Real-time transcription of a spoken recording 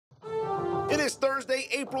Thursday,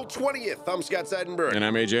 April 20th. I'm Scott Seidenberg. And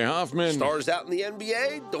I'm AJ Hoffman. Stars out in the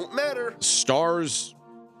NBA don't matter. Stars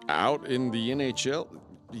out in the NHL?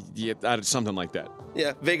 Yeah, something like that.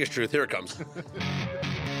 Yeah, Vegas truth. Here it comes.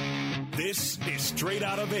 This is Straight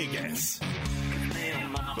Out of Vegas.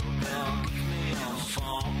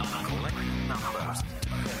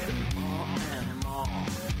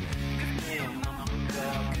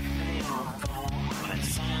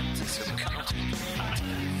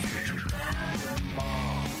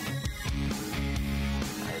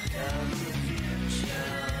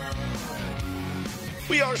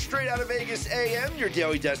 We are Straight Out of Vegas AM, your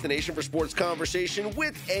daily destination for sports conversation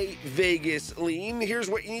with a Vegas lean. Here's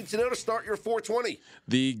what you need to know to start your 420.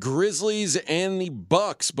 The Grizzlies and the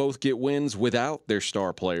Bucks both get wins without their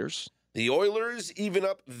star players. The Oilers even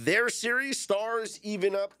up their series. Stars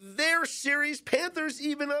even up their series. Panthers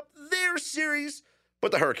even up their series.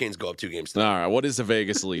 But the Hurricanes go up 2 games tonight. All right, what is the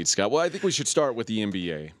Vegas lead, Scott? Well, I think we should start with the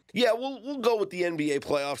NBA. Yeah, we'll go with the NBA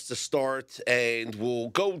playoffs to start, and we'll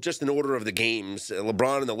go just in order of the games.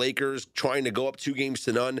 LeBron and the Lakers trying to go up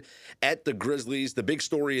 2-0 at the Grizzlies. The big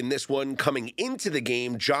story in this one coming into the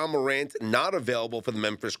game, Ja Morant not available for the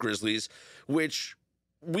Memphis Grizzlies, which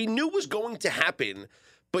we knew was going to happen,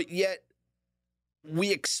 but yet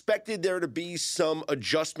we expected there to be some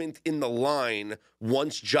adjustment in the line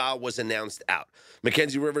once Ja was announced out.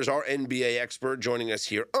 Mackenzie Rivers, our NBA expert, joining us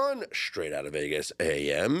here on Straight Out of Vegas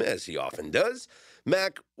AM, as he often does.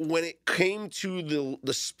 Mac, when it came to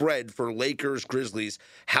the spread for Lakers-Grizzlies,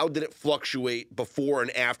 how did it fluctuate before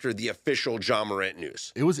and after the official Ja Morant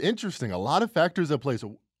news? It was interesting. A lot of factors at play.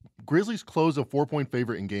 So Grizzlies close a 4-point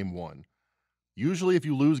favorite in game 1. Usually, if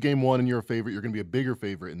you lose game 1 and you're a favorite, you're going to be a bigger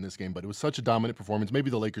favorite in this game. But it was such a dominant performance. Maybe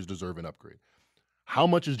the Lakers deserve an upgrade. How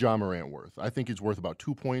much is Ja Morant worth? I think he's worth about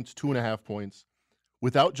 2 points, 2.5 points.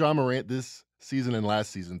 Without Ja Morant this season and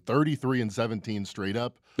last season, 33 and 17 straight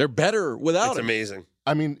up. They're better without It's him. amazing.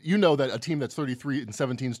 I mean, you know that a team that's 33 and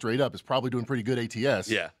 17 straight up is probably doing pretty good ATS.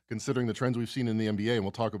 Yeah. Considering the trends we've seen in the NBA, and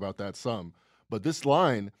we'll talk about that some. But this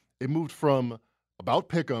line, it moved from about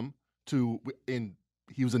pick'em to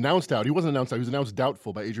he was announced out. He wasn't announced out. He was announced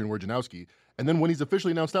doubtful by Adrian Wojnarowski. And then when he's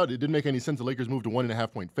officially announced out, it didn't make any sense. The Lakers moved to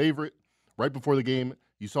 1.5-point favorite right before the game.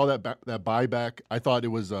 You saw that buyback. I thought it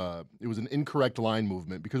was an incorrect line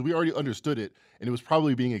movement because we already understood it, and it was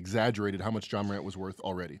probably being exaggerated how much Ja Morant was worth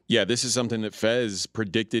already. Yeah, this is something that Fez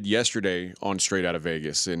predicted yesterday on Straight Out of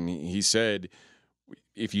Vegas. And he said,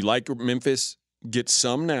 if you like Memphis, get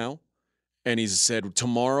some now. And he said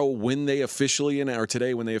tomorrow when they officially announce, or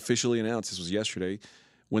today when they officially announce, this was yesterday,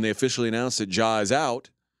 when they officially announced that Ja is out,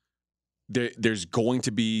 there's going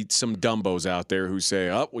to be some Dumbos out there who say,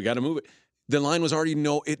 oh, we got to move it. The line was already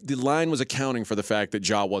the line was accounting for the fact that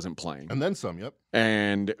Ja wasn't playing. And then some, yep.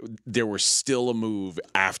 And there was still a move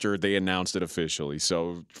after they announced it officially.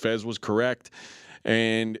 So Fez was correct.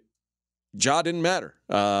 And Ja didn't matter.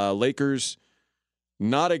 Lakers,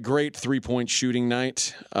 not a great 3-point shooting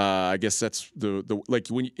night. I guess that's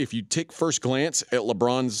if you take first glance at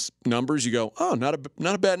LeBron's numbers, you go, oh, not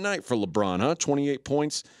a bad night for LeBron, huh? 28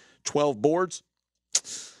 points, 12 boards.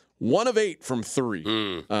 1 of 8 from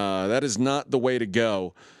 3. That is not the way to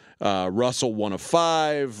go. Russell 1 of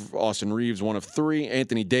 5. Austin Reeves 1 of 3.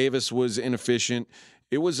 Anthony Davis was inefficient.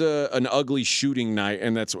 It was an ugly shooting night,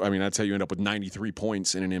 and that's how you end up with 93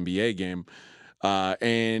 points in an NBA game.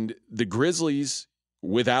 And the Grizzlies,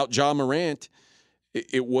 without Ja Morant,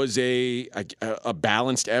 it was a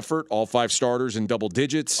balanced effort. All 5 starters in double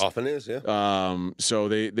digits. Often is, yeah. So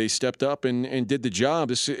they stepped up and did the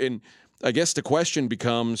job. And I guess the question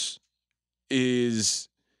becomes, is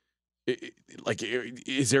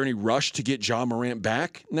there any rush to get Ja Morant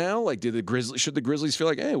back now? Like, should the Grizzlies feel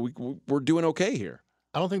like, hey, we're doing okay here?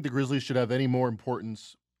 I don't think the Grizzlies should have any more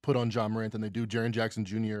importance put on Ja Morant than they do Jaren Jackson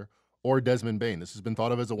Jr. or Desmond Bane. This has been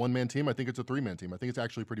thought of as a one-man team. I think it's a 3-man team. I think it's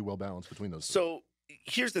actually pretty well balanced between those two. So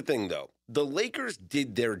here's the thing, though. The Lakers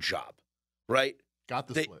did their job, right?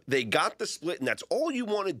 Split. They got the split, and that's all you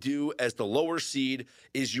want to do as the lower seed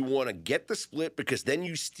is you want to get the split because then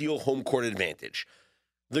you steal home court advantage.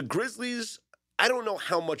 The Grizzlies, I don't know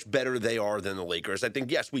how much better they are than the Lakers. I think,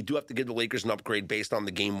 yes, we do have to give the Lakers an upgrade based on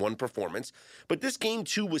the Game 1 performance, but this Game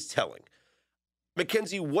 2 was telling.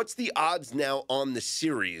 Mackenzie, what's the odds now on the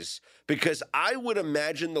series? Because I would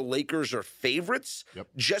imagine the Lakers are favorites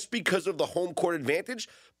just because of the home court advantage,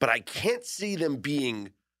 but I can't see them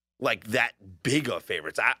being like that big of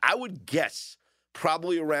favorites. I would guess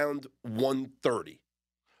probably around 130. A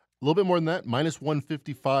little bit more than that, minus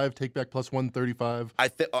 155, take back plus 135.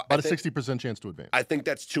 About a 60% chance to advance. I think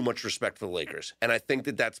that's too much respect for the Lakers, and I think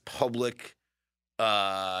that's public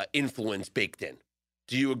influence baked in.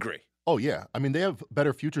 Do you agree? Oh, yeah. I mean, they have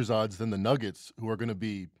better futures odds than the Nuggets, who are going to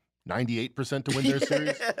be 98% to win their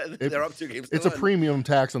series. They're up 2 games. It's a none. premium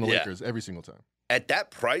tax on the Yeah. Lakers every single time. At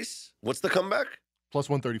that price, what's the comeback? Plus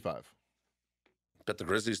 135. Bet the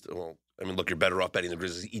Grizzlies. Well, I mean, look, you're better off betting the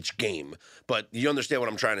Grizzlies each game. But you understand what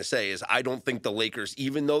I'm trying to say is I don't think the Lakers,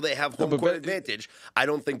 even though they have home court advantage, I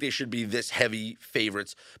don't think they should be this heavy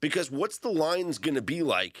favorites. Because what's the lines going to be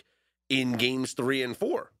like in games 3 and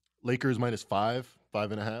 4? Lakers minus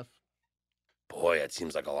 5.5. Boy, that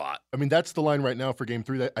seems like a lot. I mean, that's the line right now for game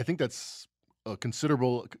 3. I think that's a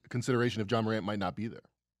considerable consideration if John Morant might not be there.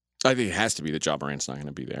 I think it has to be that Ja Morant's not going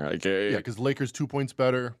to be there. Like, Yeah, because Lakers 2 points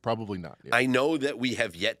better, probably not. Yeah. I know that we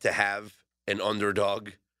have yet to have an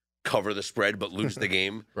underdog cover the spread but lose the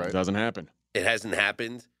game. it Right. doesn't happen. It hasn't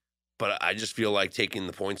happened. But I just feel like taking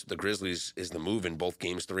the points with the Grizzlies is the move in both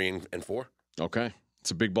games 3 and 4. Okay. It's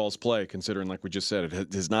a big balls play, considering, like we just said,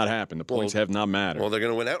 it has not happened. The points have not mattered. Well, they're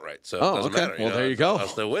going to win outright, so it Oh, doesn't okay. matter. Well, there you go. I'll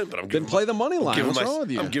still win, but I'm Then giving play the money line. What's wrong with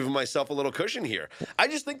you? I'm giving myself a little cushion here. I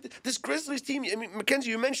just think that this Grizzlies team. I mean, Mackenzie,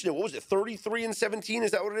 you mentioned it. What was it? 33-17. Is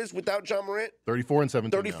that what it is without John Morant? 34 and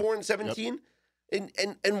 17. 34 and 17.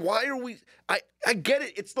 And why are we? I get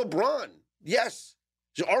it. It's LeBron. Yes,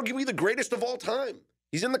 he's arguably the greatest of all time.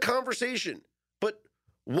 He's in the conversation. But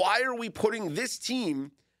why are we putting this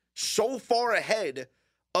team so far ahead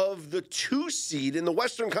of the 2 seed in the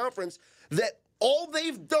Western Conference that all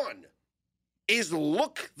they've done is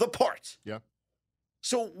look the part? Yeah.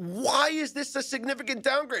 So why is this a significant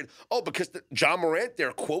downgrade? Oh, because John Morant,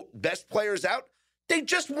 their, quote, best players out, they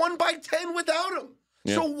just won by 10 without him.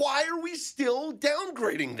 Yeah. So why are we still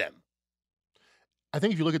downgrading them? I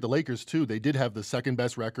think if you look at the Lakers, too, they did have the second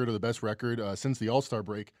best record or the best record since the All-Star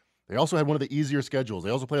break. They also had one of the easier schedules.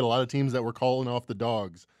 They also played a lot of teams that were calling off the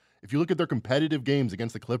dogs. If you look at their competitive games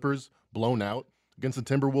against the Clippers, blown out. Against the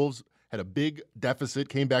Timberwolves, had a big deficit,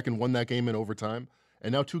 came back and won that game in overtime.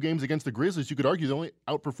 And now 2 games against the Grizzlies, you could argue they only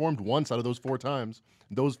outperformed once out of those 4 times.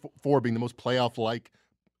 Those 4 being the most playoff-like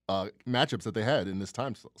matchups that they had in this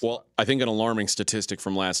time slot. Well, I think an alarming statistic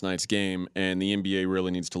from last night's game, and the NBA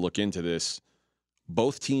really needs to look into this.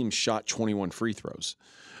 Both teams shot 21 free throws.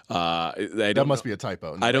 That must be a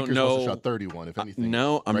typo. And the I don't Lakers must have know. shot 31, if anything.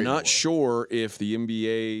 No, I'm right not more. sure if the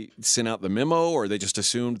NBA sent out the memo or they just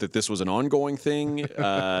assumed that this was an ongoing thing.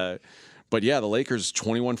 But yeah, the Lakers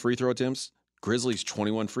 21 free throw attempts, Grizzlies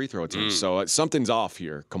 21 free throw attempts. So something's off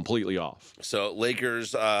here, completely off. So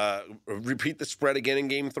Lakers repeat the spread again in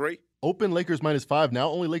game 3? Open Lakers minus 5. Now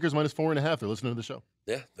only Lakers minus 4.5. They're listening to the show.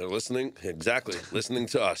 Yeah, they're listening. Exactly. Listening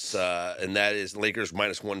to us. And that is Lakers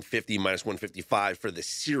minus 150, minus 155 for the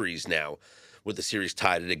series now, with the series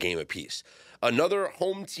tied at a game apiece. Another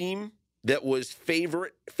home team that was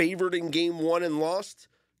favored in game 1 and lost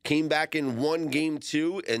came back and won game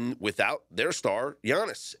 2 and without their star,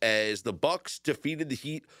 Giannis, as the Bucks defeated the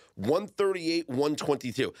Heat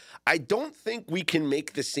 138-122. I don't think we can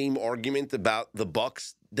make the same argument about the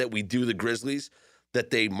Bucks that we do the Grizzlies, that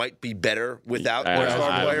they might be better without their I star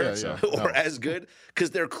don't player think so. or No. as good, because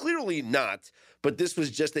they're clearly not. But this was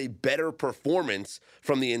just a better performance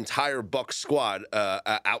from the entire Bucks squad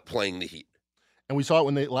outplaying the Heat. And we saw it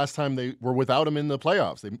when last time they were without him in the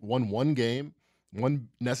playoffs. They won 1 game, 1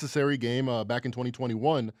 necessary game back in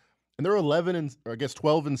 2021, and they're 11 and or I guess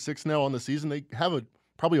 12-6 now on the season. They have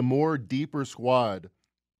probably a deeper squad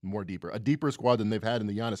than they've had in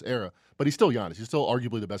the Giannis era. But he's still Giannis. He's still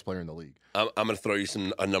arguably the best player in the league. I'm going to throw you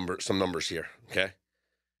some numbers here. Okay,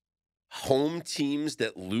 home teams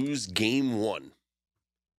that lose game 1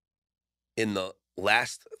 in the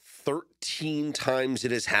last 13 times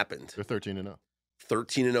it has happened. They're 13-0.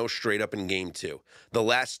 13-0 straight up in game 2. The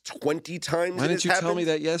last 20 times Why it didn't has you happened. tell me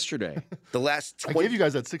that yesterday? The last I 20. gave you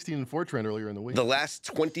guys that 16-4 trend earlier in the week. The last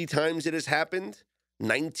 20 times it has happened,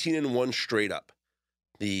 19-1 straight up.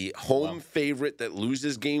 The home favorite that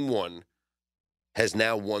loses game 1 has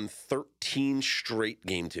now won 13 straight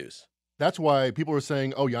game 2s. That's why people were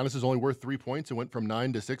saying, oh, Giannis is only worth 3 points. It went from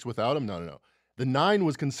 9 to 6 without him. No. The 9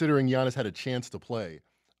 was considering Giannis had a chance to play.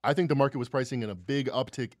 I think the market was pricing in a big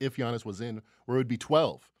uptick if Giannis was in, where it would be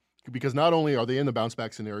 12. Because not only are they in the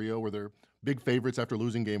bounce-back scenario where they're big favorites after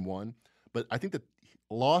losing game 1, but I think the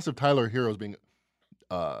loss of Tyler Hero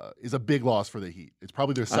is a big loss for the Heat. It's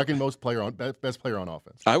probably their second best player on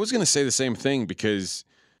offense. I was going to say the same thing because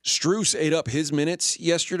Strus ate up his minutes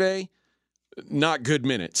yesterday. Not good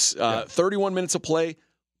minutes. 31 minutes of play,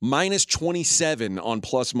 minus 27 on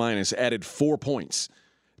plus minus, added 4 points.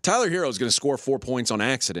 Tyler Hero is going to score 4 points on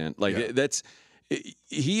accident.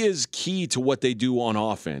 He is key to what they do on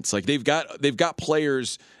offense. Like they've got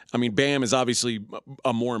players. I mean, Bam is obviously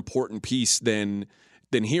a more important piece than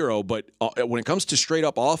than Hero. But when it comes to straight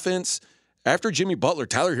up offense, after Jimmy Butler,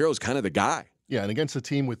 Tyler Hero is kind of the guy. Yeah, and against a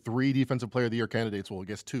team with 3 Defensive Player of the Year candidates, well, I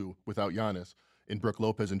guess 2 without Giannis, in Brook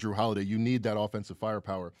Lopez and Drew Holiday, you need that offensive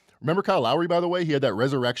firepower. Remember Kyle Lowry, by the way? He had that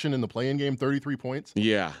resurrection in the play-in game, 33 points.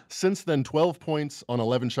 Yeah. Since then, 12 points on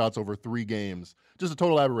 11 shots over 3 games. Just a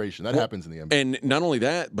total aberration. That happens in the NBA. And not only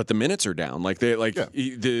that, but the minutes are down.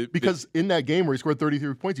 Because in that game where he scored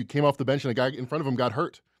 33 points, he came off the bench and a guy in front of him got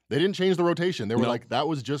hurt. They didn't change the rotation. They were like, that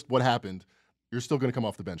was just what happened. You're still going to come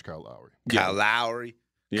off the bench, Kyle Lowry. Kyle Lowry.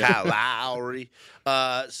 Yeah. Kyle Lowry.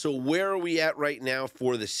 So where are we at right now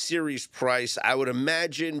for the series price? I would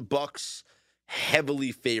imagine Bucks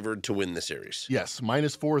heavily favored to win the series. Yes,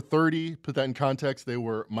 minus 430. Put that in context. They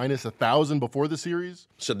were minus 1,000 before the series.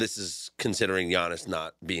 So this is considering Giannis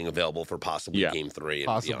not being available for possibly Game 3.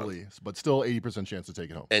 Possibly, but still 80% chance to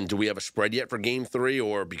take it home. And do we have a spread yet for Game 3,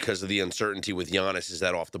 or because of the uncertainty with Giannis, is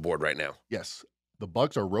that off the board right now? Yes. The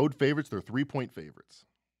Bucks are road favorites. They're 3-point favorites.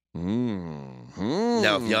 Mm-hmm.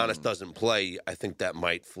 Now, if Giannis doesn't play, I think that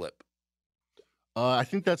might flip. I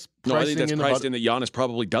think that's No, I think that's priced in in that Giannis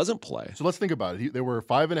probably doesn't play. So let's think about it. They were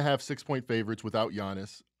 5.5, 6-point favorites without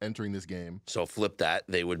Giannis entering this game. So flip that.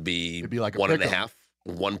 They would be, It'd be like a 1.5,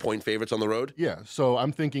 1-point favorites on the road? Yeah. So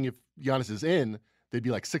I'm thinking if Giannis is in, they'd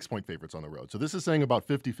be like 6-point favorites on the road. So this is saying about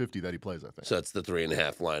 50-50 that he plays, I think. So that's the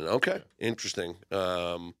 3.5 line. Okay. Interesting.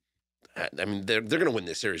 I mean, they're going to win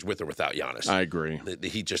this series with or without Giannis. I agree. The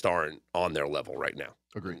Heat just aren't on their level right now.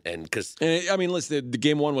 Agreed. And because I mean, listen, the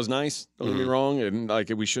game 1 was nice. Don't get me wrong, and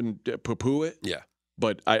we shouldn't poo-poo it. yeah.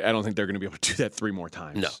 But I don't think they're going to be able to do that 3 more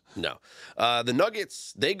times. No. The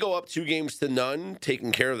Nuggets, they go up 2-0,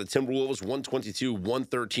 taking care of the Timberwolves,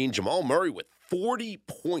 122-113. Jamal Murray with 40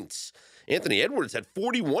 points. Anthony Edwards had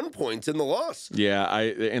 41 points in the loss. Yeah,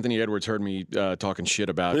 Anthony Edwards heard me talking shit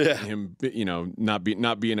about him, not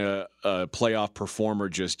being a playoff performer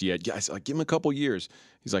just yet. Guys, like, give him a couple years.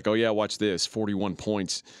 He's like, oh yeah, watch this, 41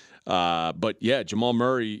 points. But yeah, Jamal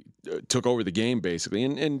Murray took over the game basically,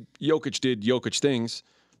 and Jokic did Jokic things,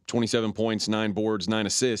 27 points, 9 boards, 9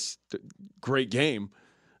 assists, great game.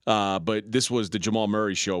 But this was the Jamal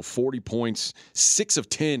Murray show, 40 points, 6 of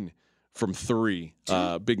 10 from 3.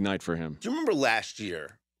 Big night for him. Do you remember last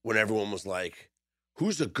year when everyone was like,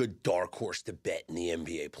 who's a good dark horse to bet in the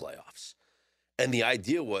NBA playoffs? And the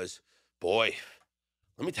idea was, boy,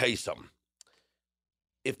 let me tell you something.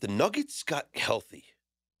 If the Nuggets got healthy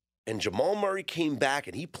and Jamal Murray came back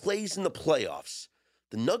and he plays in the playoffs,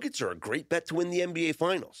 the Nuggets are a great bet to win the NBA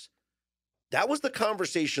Finals. That was the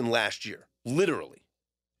conversation last year, literally.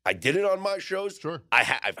 I did it on my shows. Sure.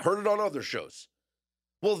 I've heard it on other shows.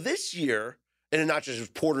 Well, this year, and not just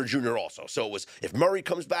with Porter Jr. also. So it was if Murray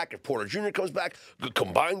comes back, if Porter Jr. comes back,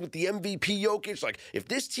 combined with the MVP Jokic, like if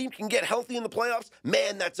this team can get healthy in the playoffs,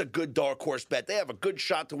 man, that's a good dark horse bet. They have a good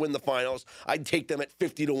shot to win the finals. I'd take them at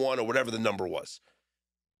 50-1 or whatever the number was.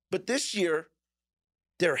 But this year,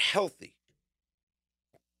 they're healthy.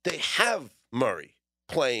 They have Murray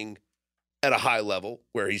playing at a high level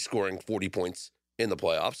where he's scoring 40 points in the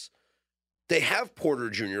playoffs. They have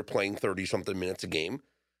Porter Jr. playing 30-something minutes a game.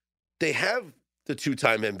 They have the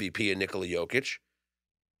 2-time MVP in Nikola Jokic.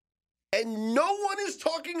 And no one is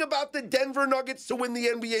talking about the Denver Nuggets to win the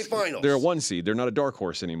NBA Finals. They're a 1 seed. They're not a dark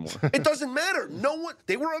horse anymore. It doesn't matter. No one.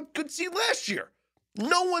 They were a good seed last year.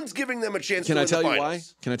 No one's giving them a chance to win the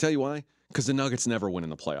finals. Can I tell you why? Because the Nuggets never win in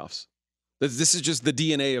the playoffs. This is just the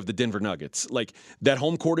DNA of the Denver Nuggets. Like, that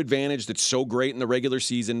home court advantage that's so great in the regular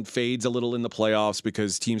season fades a little in the playoffs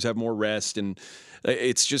because teams have more rest, and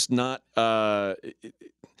it's just not.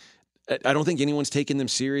 I don't think anyone's taking them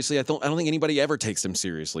seriously. I don't think anybody ever takes them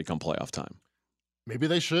seriously come playoff time. Maybe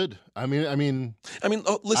they should. I mean, listen,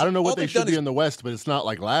 I don't know what they should be in the West, but it's not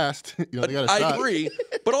like last. They got a shot. I agree,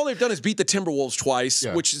 but all they've done is beat the Timberwolves twice,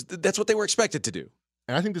 that's what they were expected to do.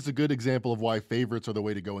 And I think this is a good example of why favorites are the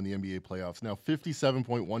way to go in the NBA playoffs. Now,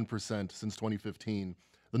 57.1% since 2015.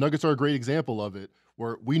 The Nuggets are a great example of it,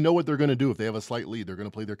 where we know what they're going to do if they have a slight lead. They're going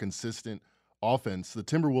to play their consistent offense. The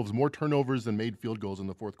Timberwolves, more turnovers than made field goals in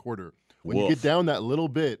the fourth quarter. When you get down that little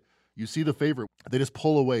bit, you see the favorite. They just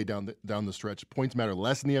pull away down the stretch. Points matter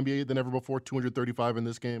less in the NBA than ever before, 235 in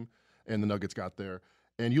this game, and the Nuggets got there.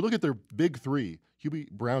 And you look at their big 3.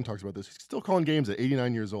 Hubie Brown talks about this. He's still calling games at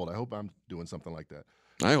 89 years old. I hope I'm doing something like that.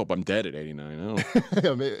 I hope I'm dead at 89. Happy.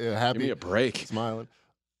 Give me a break. Smiling.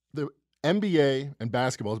 The NBA and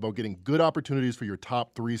basketball is about getting good opportunities for your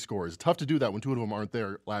top 3 scorers. It's tough to do that when 2 of them aren't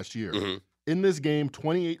there last year. Mm-hmm. In this game,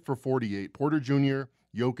 28 for 48, Porter Jr.,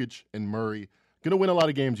 Jokic, and Murray going to win a lot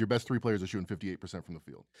of games. Your best 3 players are shooting 58% from the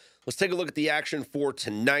field. Let's take a look at the action for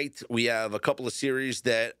tonight. We have a couple of series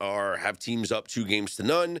that have teams up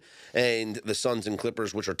 2-0, and the Suns and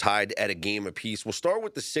Clippers, which are tied at a game apiece. We'll start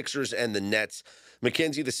with the Sixers and the Nets.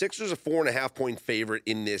 Mackenzie, the Sixers are 4.5-point favorite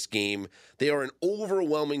in this game. They are an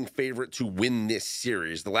overwhelming favorite to win this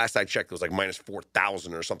series. The last I checked, it was like minus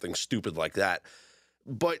 4,000 or something stupid like that.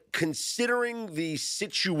 But considering the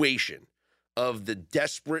situation of the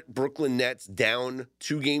desperate Brooklyn Nets down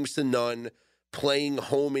 2-0, playing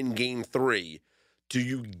home in game 3, do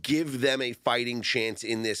you give them a fighting chance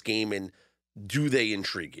in this game, and do they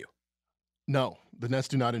intrigue you? No, the Nets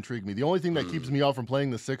do not intrigue me. The only thing that keeps me off from playing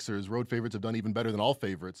the Sixers, road favorites have done even better than all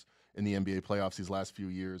favorites in the NBA playoffs these last few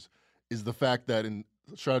years, is the fact that, and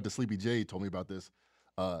shout out to Sleepy J, he told me about this,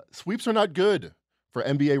 sweeps are not good for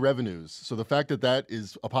NBA revenues. So the fact that that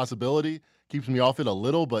is a possibility keeps me off it a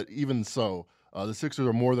little, but even so, the Sixers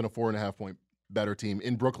are more than a 4.5-point better team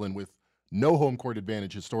in Brooklyn with no home court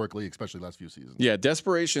advantage historically, especially last few seasons. Yeah,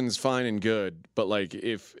 desperation's fine and good, but like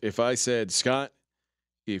if I said, Scott,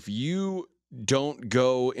 if you don't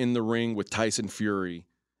go in the ring with Tyson Fury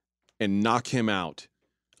and knock him out,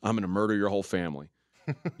 I'm going to murder your whole family.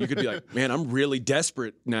 You could be like, man, I'm really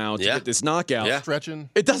desperate now to get this knockout. Yeah. Stretching.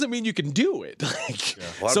 It doesn't mean you can do it.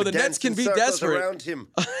 So the Nets can be desperate. Around him.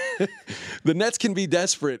 The Nets can be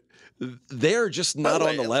desperate. They're just not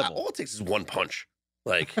on the level. All it takes is one punch.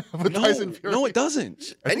 Like Tyson Fury. No, it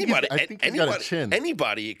doesn't. I think he's got a chin.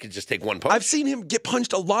 Anybody could just take one punch. I've seen him get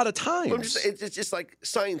punched a lot of times. It's just like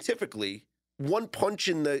scientifically, one punch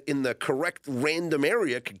in the correct random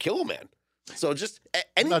area could kill a man. So just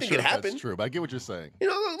anything could happen. That's true, but I get what you're saying. You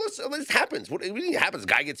know, it happens. What happens?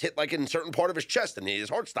 Guy gets hit like in a certain part of his chest, and his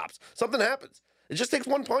heart stops. Something happens. It just takes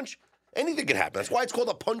one punch. Anything can happen. That's why it's called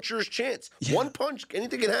a puncher's chance. Yeah. One punch,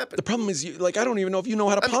 anything can happen. The problem is, I don't even know if you know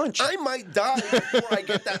how to punch. I might die before I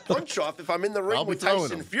get that punch off if I'm in the ring with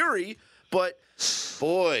Tyson Fury. But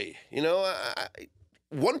boy,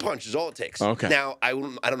 one punch is all it takes. Okay. Now I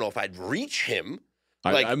don't know if I'd reach him.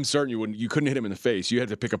 I'm certain you wouldn't. You couldn't hit him in the face. You had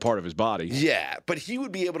to pick a part of his body. Yeah, but he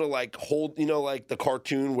would be able to hold, like the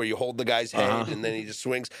cartoon where you hold the guy's head and then he just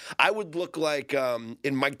swings. I would look like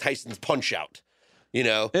in Mike Tyson's Punch Out.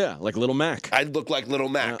 Yeah, like Little Mac. I'd look like Little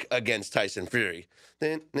Mac against Tyson Fury.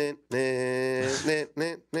 What a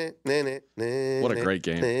great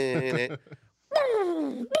game.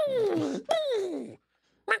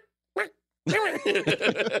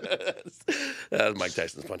 That was Mike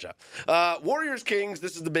Tyson's Punch Out. Warriors Kings,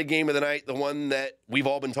 this is the big game of the night, the one that we've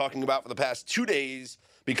all been talking about for the past 2 days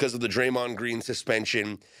because of the Draymond Green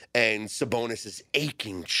suspension and Sabonis'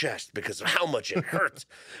 aching chest because of how much it hurt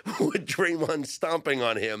with Draymond stomping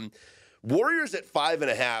on him. Warriors at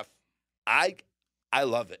 5.5. I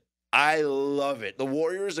love it. I love it. The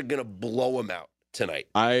Warriors are going to blow them out tonight.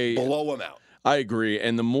 Blow them out. I agree.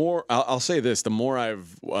 And the more, I'll say this, the more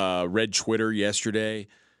I've read Twitter yesterday,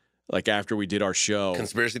 like after we did our show.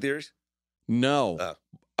 Conspiracy theories? No. Oh.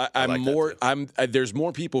 There's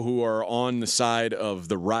more people who are on the side of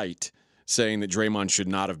the right saying that Draymond should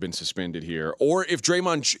not have been suspended here. Or if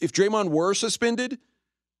Draymond were suspended,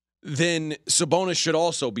 then Sabonis should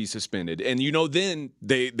also be suspended. And then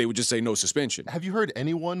they would just say no suspension. Have you heard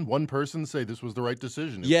one person say this was the right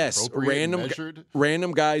decision? Yes,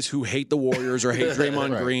 random guys who hate the Warriors or hate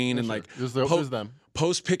Draymond Green and there's them.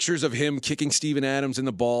 Post pictures of him kicking Steven Adams in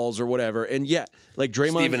the balls or whatever. And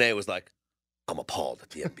Draymond. Stephen A was like, I'm appalled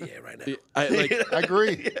at the NBA right now. I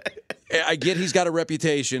agree. I get he's got a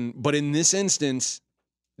reputation, but in this instance,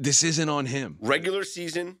 this isn't on him. Regular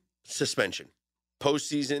season, suspension.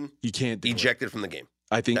 Postseason, you can't ejected from the game.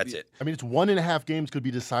 I think that's it. I mean, it's 1.5 games could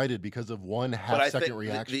be decided because of 1 half-second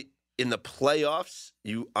reaction. In the playoffs,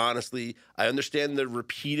 I understand the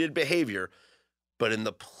repeated behavior, but in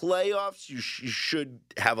the playoffs, you should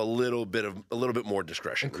have a little bit more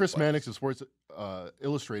discretion. And Chris Mannix of Sports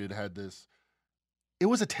Illustrated had this. It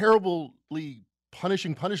was a terribly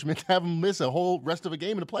punishment to have him miss a whole rest of a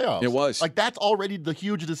game in the playoffs. It was. That's already the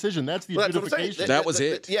huge decision. That's the adjudication. That was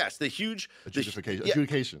it. Yes, the huge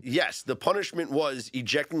adjudication. Yes, the punishment was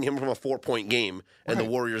ejecting him from a 4-point game and the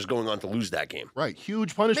Warriors going on to lose that game. Right,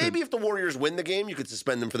 huge punishment. Maybe if the Warriors win the game, you could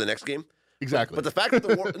suspend them for the next game. Exactly. But the fact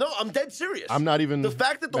that no, I'm dead serious. I'm not even. The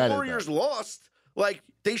fact that the Warriors lost,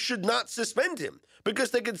 they should not suspend him because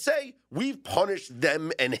they could say we've punished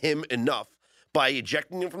them and him enough by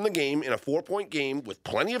ejecting him from the game in a 4-point game with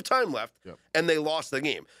plenty of time left, and they lost the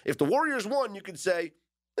game. If the Warriors won, you could say,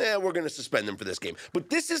 we're going to suspend them for this game. But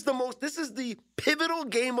this is the pivotal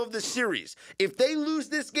game of the series. If they lose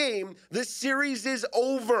this game, this series is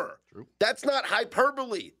over. True. That's not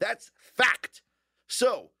hyperbole. That's fact.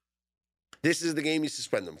 So, This is the game you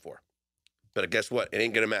suspend them for. But guess what? It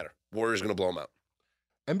ain't going to matter. Warriors are going to blow them out.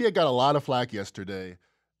 NBA got a lot of flack yesterday.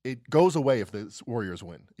 It goes away if the Warriors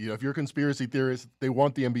win. If you're a conspiracy theorist, they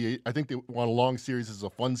want the NBA. I think they want a long series. This is a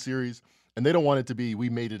fun series, and they don't want it to be. We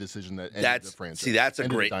made a decision that ended the franchise. See, that's a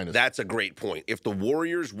great point. If the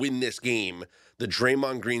Warriors win this game, the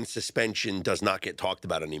Draymond Green suspension does not get talked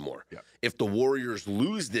about anymore. Yeah. If the Warriors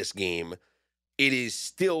lose this game, it is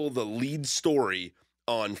still the lead story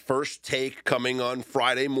on First Take coming on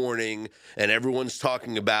Friday morning, and everyone's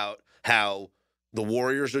talking about how the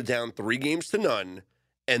Warriors are down 3-0,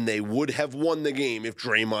 and they would have won the game if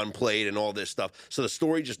Draymond played and all this stuff. So the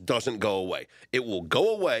story just doesn't go away. It will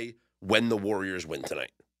go away when the Warriors win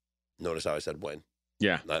tonight. Notice how I said when.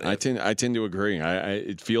 Yeah, I tend to agree.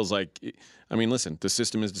 It feels like, listen, the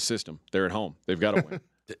system is the system. They're at home. They've got to win.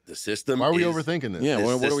 The system. Why are we overthinking this? Yeah,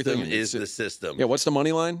 what are we thinking? Is the system. Yeah, what's the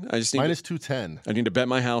money line? I just need minus 210. I need to bet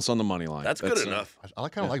my house on the money line. That's good enough. I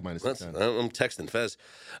kind of like minus 210. I'm texting Fez.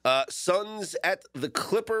 Suns at the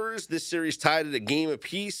Clippers. This series tied at a game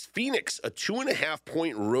apiece. Phoenix, a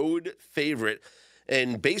 2.5-point road favorite.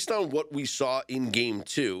 And based on what we saw in game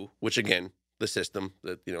 2, which again, the system,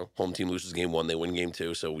 that home team loses game 1, they win game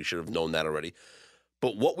 2, so we should have known that already.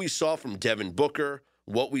 But what we saw from Devin Booker,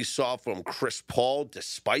 what we saw from Chris Paul,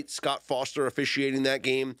 despite Scott Foster officiating that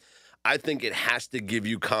game, I think it has to give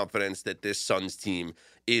you confidence that this Suns team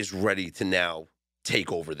is ready to now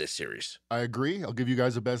take over this series. I agree. I'll give you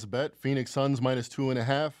guys a best bet. Phoenix Suns minus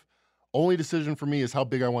 2.5. Only decision for me is how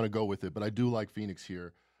big I want to go with it, but I do like Phoenix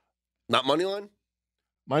here. Not money line?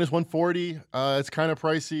 Minus 140. It's kind of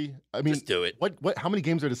pricey. I mean, just do it. What? How many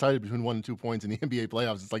games are decided between 1 and 2 points in the NBA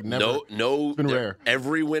playoffs? It's like never. No. It's been rare.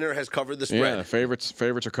 Every winner has covered the spread. Yeah, favorites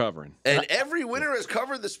are covering. And every winner has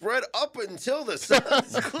covered the spread up until the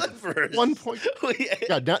Suns Clippers. 1 point.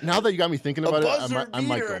 Yeah. Now that you got me thinking about it, I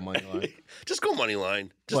might go money line. Just go money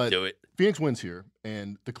line. Just do it. Phoenix wins here,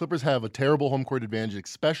 and the Clippers have a terrible home court advantage,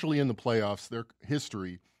 especially in the playoffs. Their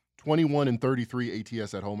history: 21-33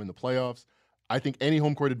 ATS at home in the playoffs. I think any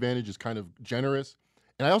home court advantage is kind of generous.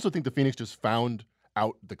 And I also think the Phoenix just found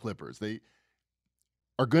out the Clippers. They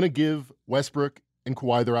are going to give Westbrook and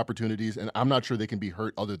Kawhi their opportunities, and I'm not sure they can be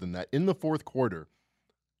hurt other than that. In the fourth quarter,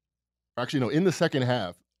 actually, no, in the second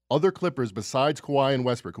half, other Clippers besides Kawhi and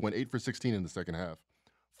Westbrook, who went 8 for 16 in the second half,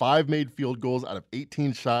 5 made field goals out of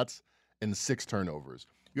 18 shots and 6 turnovers.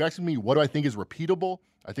 You asking me, what do I think is repeatable?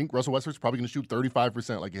 I think Russell Westbrook's probably going to shoot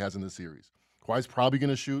 35% like he has in this series. Kawhi's probably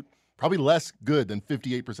going to shoot probably less good than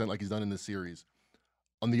 58% like he's done in this series.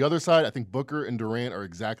 On the other side, I think Booker and Durant are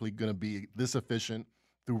exactly going to be this efficient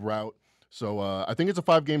throughout. So I think it's a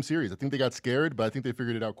 5-game series. I think they got scared, but I think they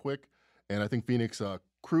figured it out quick. And I think Phoenix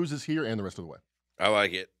cruises here and the rest of the way. I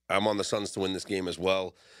like it. I'm on the Suns to win this game as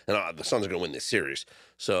well. And the Suns are going to win this series.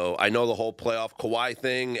 So I know the whole playoff Kawhi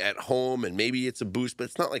thing at home, and maybe it's a boost, but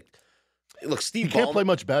it's not like... Look, Steve Ballmer can't play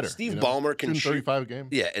much better. Steve Ballmer can cheer 35 a game.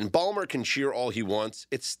 Yeah, and Ballmer can cheer all he wants.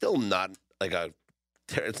 It's still not like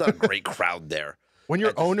it's not a great crowd there. When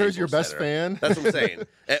your owner is your best fan. That's what I'm saying.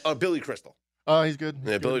 Billy Crystal. Oh, he's good.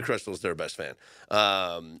 Yeah, Billy Crystal's their best fan.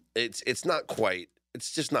 It's not quite.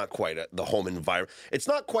 It's just not quite the home environment. It's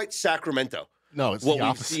not quite Sacramento. No, it's what the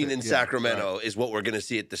we've opposite. seen in Sacramento is what we're going to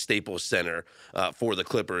see at the Staples Center for the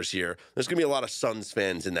Clippers here. There's going to be a lot of Suns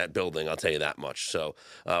fans in that building, I'll tell you that much. So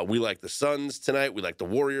we like the Suns tonight. We like the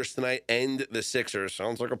Warriors tonight and the Sixers.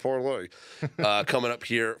 Sounds like a parlay. Coming up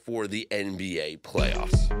here for the NBA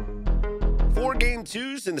playoffs. 4 Game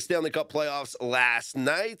 2s in the Stanley Cup playoffs last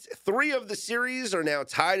night. 3 of the series are now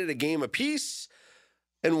tied at a game apiece,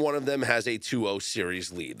 and one of them has a 2-0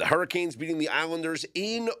 series lead. The Hurricanes beating the Islanders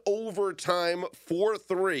in overtime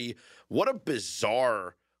 4-3. What a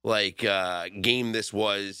bizarre game this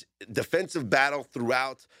was. Defensive battle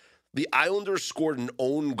throughout. The Islanders scored an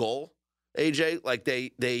own goal, AJ. Like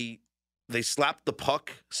they slapped the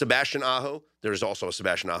puck. Sebastian Aho. There's also a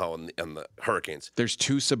Sebastian Aho on the Hurricanes. There's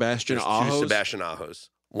 2 Sebastian There's Ahos? 2 Sebastian Ahos.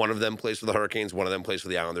 One of them plays for the Hurricanes. One of them plays for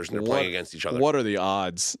the Islanders, and they're playing against each other. What are the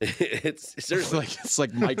odds? It's seriously it's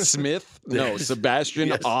like Mike Smith. No,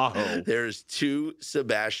 Sebastian Aho. There's 2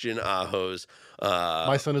 Sebastian Ahos.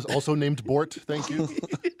 My son is also named Bort. Thank you.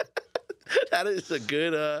 That is a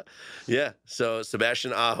good. So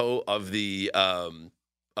Sebastian Aho of the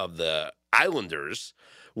Islanders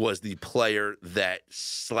was the player that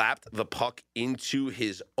slapped the puck into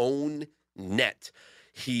his own net.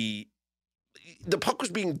 The puck was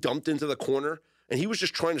being dumped into the corner, and he was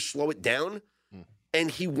just trying to slow it down, and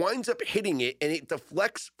he winds up hitting it, and it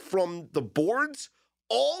deflects from the boards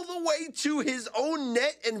all the way to his own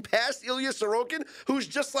net and past Ilya Sorokin, who's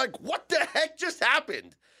just like, what the heck just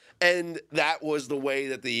happened? And that was the way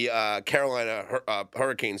that the Carolina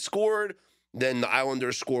Hurricanes scored. Then the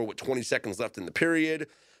Islanders score with 20 seconds left in the period.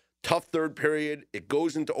 Tough third period. It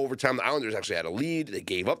goes into overtime. The Islanders actually had a lead. They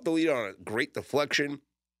gave up the lead on a great deflection.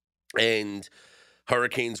 And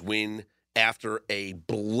Hurricanes win after a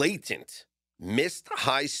blatant missed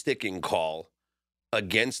high sticking call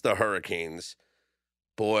against the Hurricanes.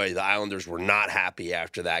 Boy, the Islanders were not happy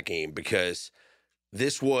after that game because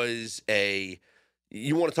this was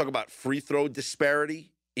you want to talk about free throw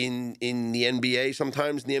disparity in the NBA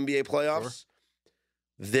sometimes in the NBA playoffs. Sure.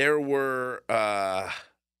 There were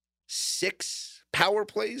 6 power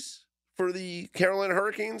plays for the Carolina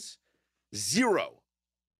Hurricanes, 0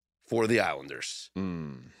 for the Islanders,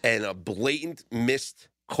 and a blatant missed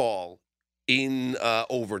call in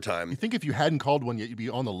overtime. You think if you hadn't called one yet, you'd be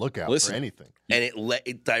on the lookout for anything. And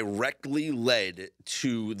it directly led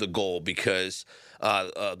to the goal because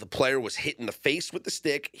the player was hit in the face with the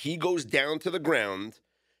stick. He goes down to the ground,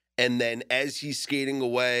 and then as he's skating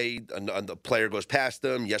away, the player goes past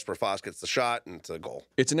him. Jesper Fast gets the shot, and it's a goal.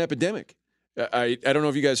 It's an epidemic. I don't know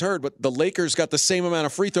if you guys heard, but the Lakers got the same amount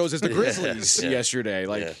of free throws as the Grizzlies yesterday.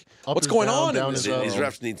 What's going on in this? These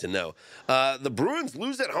refs need to know. The Bruins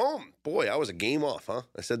lose at home. Boy, I was a game off, huh?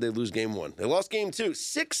 I said they'd lose game 1. They lost game 2.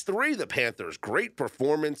 6-3, the Panthers. Great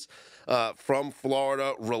performance from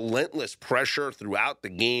Florida. Relentless pressure throughout the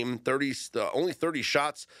game. Only 30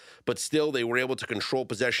 shots, but still they were able to control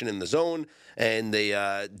possession in the zone, and they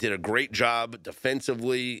did a great job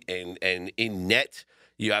defensively and in net.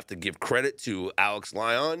 You have to give credit to Alex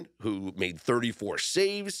Lyon, who made 34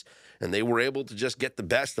 saves, and they were able to just get the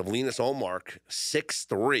best of Linus Ullmark,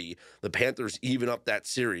 6-3. The Panthers even up that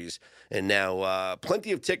series. And now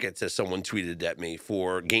plenty of tickets, as someone tweeted at me,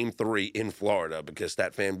 for Game 3 in Florida because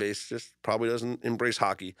that fan base just probably doesn't embrace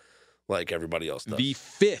hockey like everybody else does. The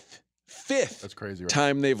fifth That's crazy, right?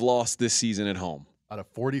 time they've lost this season at home. Out of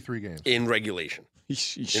 43 games. In regulation.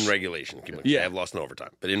 In regulation. Yeah, I've lost in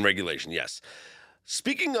overtime. But in regulation, yes.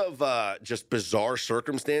 Speaking of just bizarre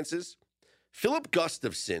circumstances, Philip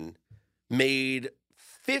Gustafson made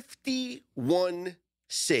 51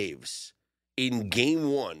 saves in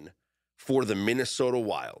Game 1 for the Minnesota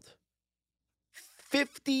Wild.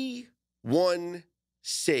 51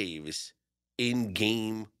 saves in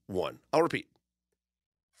Game 1. I'll repeat.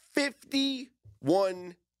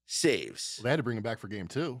 51 saves. Well, they had to bring him back for Game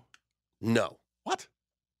 2. No. What?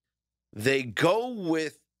 They go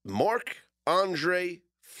with Marc-Andre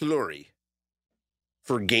Fleury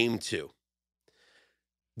for Game 2.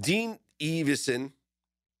 Dean Evason,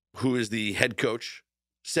 who is the head coach,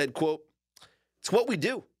 said, quote, "It's what we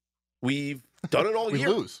do. We've done it all we year.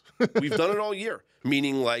 Lose. We've done it all year."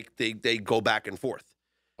 Meaning like they go back and forth.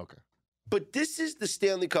 Okay. But this is the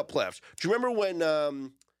Stanley Cup playoffs. Do you remember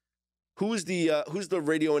when who's the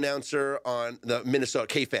radio announcer on the Minnesota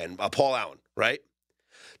K-Fan? Paul Allen, right?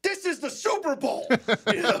 This is the Super Bowl,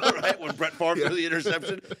 right? When Brett Favre threw the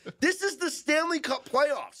interception. This is the Stanley Cup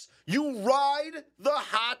playoffs. You ride the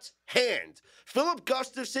hot hand. Philip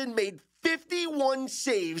Gustafson made 51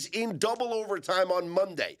 saves in double overtime on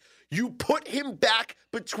Monday. You put him back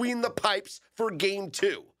between the pipes for Game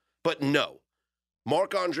 2. But no.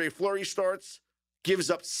 Marc-Andre Fleury starts, gives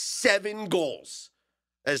up 7 goals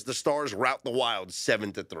as the Stars rout the Wild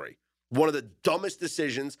 7-3. One of the dumbest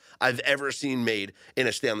decisions I've ever seen made in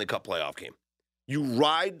a Stanley Cup playoff game. You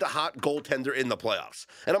ride the hot goaltender in the playoffs.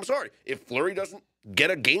 And I'm sorry, if Fleury doesn't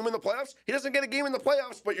get a game in the playoffs, he doesn't get a game in the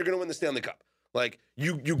playoffs, but you're going to win the Stanley Cup. Like,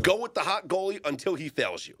 you go with the hot goalie until he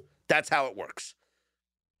fails you. That's how it works.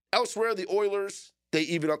 Elsewhere, the Oilers, they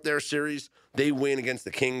even up their series. They win against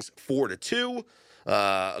the Kings 4-2.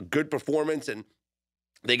 A good performance, and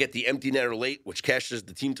they get the empty netter late, which cashes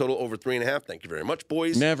the team total over 3.5. Thank you very much,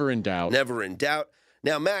 boys. Never in doubt. Never in doubt.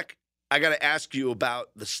 Now, Mac, I got to ask you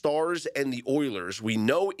about the Stars and the Oilers. We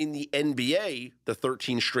know in the NBA, the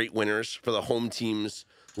 13 straight winners for the home teams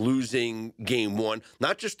losing Game 1.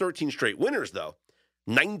 Not just 13 straight winners, though.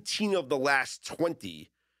 19 of the last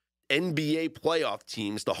 20 NBA playoff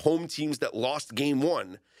teams, the home teams that lost Game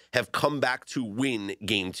 1, have come back to win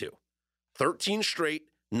Game 2. 13 straight,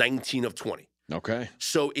 19 of 20. Okay.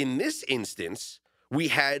 So in this instance, we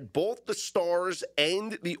had both the Stars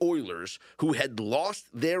and the Oilers who had lost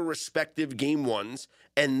their respective Game 1s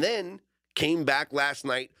and then came back last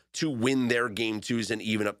night to win their Game 2s and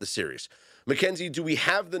even up the series. Mackenzie, do we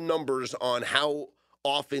have the numbers on how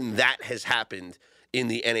often that has happened in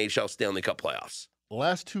the NHL Stanley Cup playoffs? The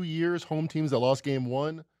last 2 years, home teams that lost Game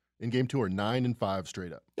 1 and Game 2 are 9-5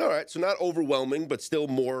 straight up. All right, so not overwhelming, but still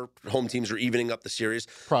more home teams are evening up the series.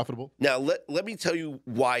 Profitable. Now, let me tell you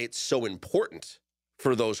why it's so important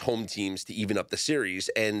for those home teams to even up the series.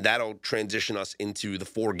 And that'll transition us into the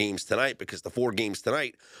 4 games tonight, because the 4 games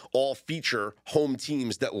tonight all feature home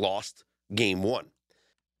teams that lost game 1.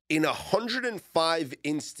 In 105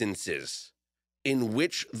 instances in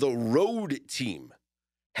which the road team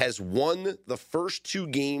has won the first 2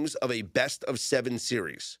 games of a best-of-7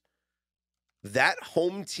 series, that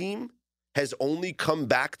home team has only come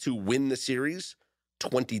back to win the series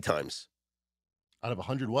 20 times. Out of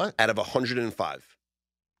 100 what? Out of 105.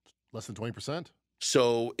 Less than 20%?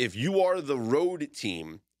 So if you are the road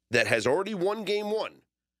team that has already won game 1,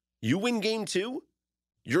 you win game 2,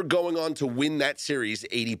 you're going on to win that series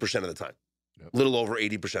 80% of the time. Yep. A little over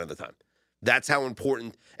 80% of the time. That's how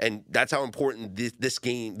important, and that's how important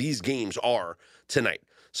these games are tonight.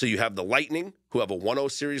 So you have the Lightning, who have a 1-0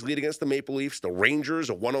 series lead against the Maple Leafs, the Rangers,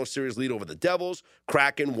 a 1-0 series lead over the Devils,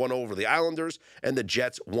 Kraken 1-0 over the Islanders, and the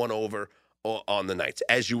Jets 1-0 over on the Knights.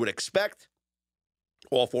 As you would expect,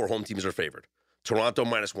 all 4 home teams are favored. Toronto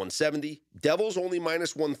minus 170, Devils only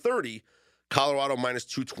minus 130, Colorado minus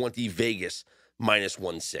 220, Vegas minus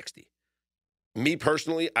 160. Me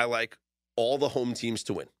personally, I like all the home teams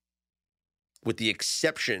to win, with the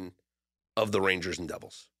exception of the Rangers and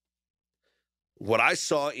Devils. What I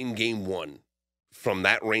saw in game 1 from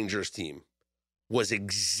that Rangers team was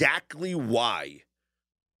exactly why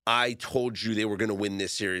I told you they were going to win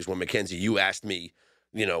this series when, Mackenzie, you asked me,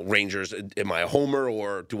 Rangers, am I a homer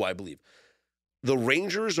or do I believe? The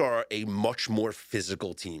Rangers are a much more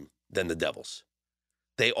physical team than the Devils.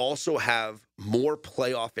 They also have more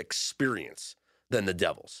playoff experience than the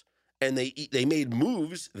Devils. And they made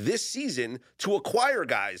moves this season to acquire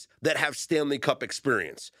guys that have Stanley Cup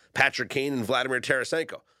experience. Patrick Kane and Vladimir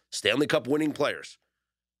Tarasenko, Stanley Cup winning players.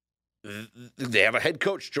 They have a head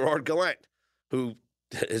coach, Gerard Gallant, who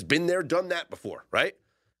has been there, done that before, right?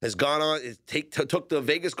 Has gone on, took the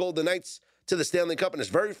Vegas Golden Knights to the Stanley Cup in his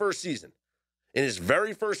very first season. In his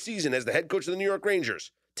very first season as the head coach of the New York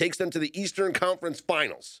Rangers, takes them to the Eastern Conference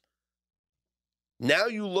Finals. Now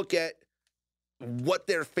you look at what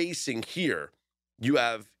they're facing here. You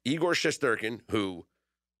have Igor Shesterkin, who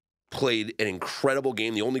played an incredible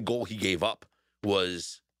game. The only goal he gave up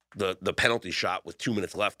was the penalty shot with 2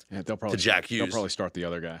 minutes left to Jack Hughes. They'll probably start the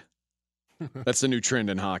other guy. That's the new trend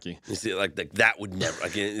in hockey. You see, like that would never.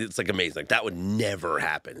 Again, it's like amazing. Like that would never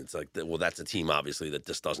happen. It's like, well, that's a team obviously that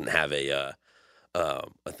just doesn't have a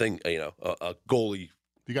thing. A goalie.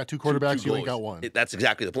 You got 2 quarterbacks, you ain't got one. That's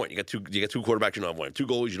exactly the point. You got two quarterbacks, you don't have one. 2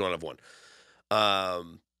 goalies, you don't have one.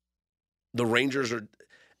 The Rangers are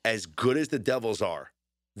as good as the Devils are.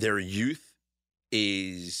 Their youth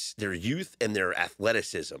and their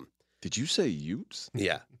athleticism. Did you say Utes?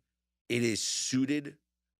 Yeah. It is suited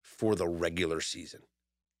for the regular season.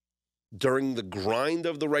 During the grind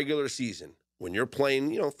of the regular season, when you're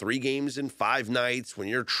playing, 3 games in 5 nights, when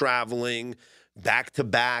you're traveling,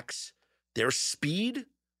 back-to-backs, their speed,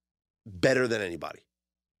 better than anybody.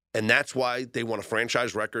 And that's why they won a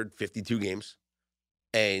franchise record, 52 games.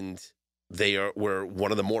 And were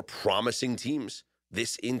one of the more promising teams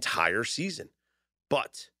this entire season.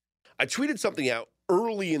 But I tweeted something out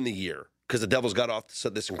early in the year because the Devils got off to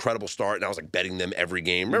this incredible start, and I was like betting them every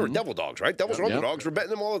game. Remember, Devil Dogs, right? Devils are underdogs. We're betting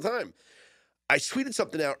them all the time. I tweeted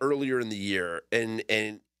something out earlier in the year, and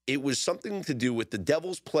it was something to do with the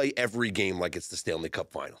Devils play every game like it's the Stanley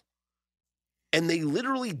Cup final. And they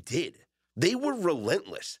literally did. They were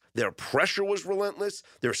relentless. Their pressure was relentless.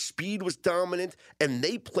 Their speed was dominant, and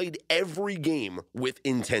they played every game with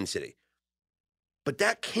intensity. But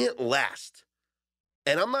that can't last.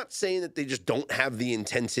 And I'm not saying that they just don't have the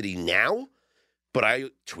intensity now, but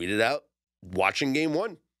I tweeted out watching game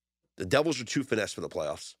 1. The Devils are too finesse for the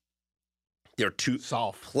playoffs. They're too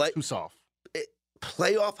soft. Too soft.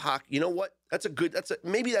 Playoff hockey. You know what?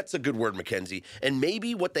 Maybe that's a good word, Mackenzie. And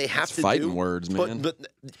maybe what they have to do. Fighting words, man.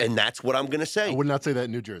 And that's what I'm going to say. I would not say that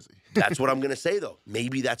in New Jersey. That's what I'm going to say, though.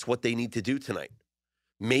 Maybe that's what they need to do tonight.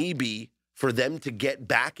 Maybe for them to get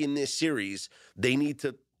back in this series, they need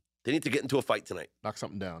to get into a fight tonight. Knock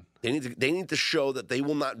something down. They need to show that they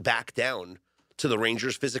will not back down to the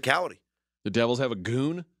Rangers' physicality. The Devils have a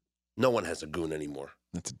goon? No one has a goon anymore.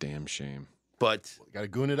 That's a damn shame. But got to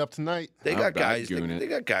goon it up tonight. They got guys. They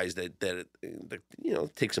got guys that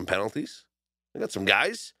take some penalties. They got some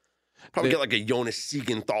guys. Probably get like a Jonas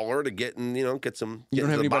Siegenthaler to get some. You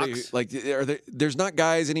don't have anybody box. like there's not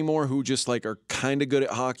guys anymore who just like are kind of good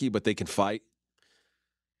at hockey, but they can fight.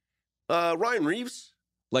 Ryan Reeves.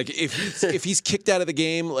 Like if he's kicked out of the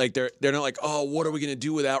game, like they're not like, oh, what are we gonna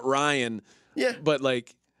do without Ryan? Yeah, but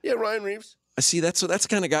like Ryan Reeves. I see that's the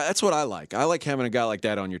kind of guy. That's what I like. I like having a guy like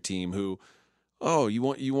that on your team who. Oh, you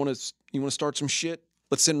want to start some shit?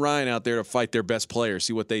 let's send Ryan out there to fight their best player,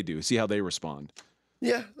 see what they do, see how they respond.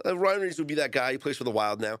 Yeah, Ryan Reeves would be that guy. He plays for the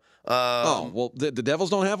Wild now. The Devils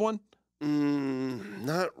don't have one?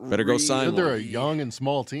 Not Better go sign They're one. a young and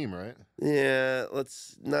small team, right? Yeah,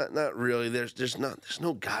 let's not really. There's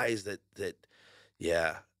no guys that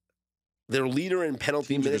yeah. Their leader in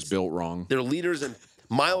penalty Teams are minutes. just built wrong. Their leaders in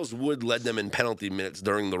Miles Wood led them in penalty minutes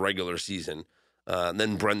during the regular season. And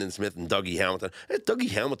then Brendan Smith and Dougie Hamilton. Dougie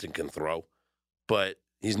Hamilton can throw, but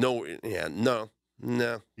he's no. You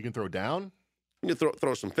can throw down, You can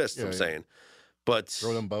throw some fists. Yeah, I'm yeah. saying, but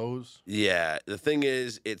throw them bows. yeah. The thing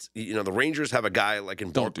is, it's the Rangers have a guy like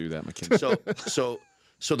in Don't do that, McKinney.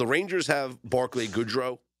 So the Rangers have Barclay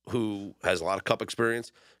Goodrow, who has a lot of cup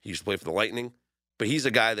experience. He used to play for the Lightning, but he's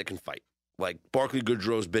a guy that can fight. Like Barclay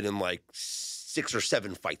Goodrow's been in like 6 or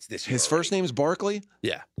 7 fights this year. His first name's Barkley?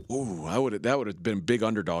 Yeah. Ooh, that would have been a big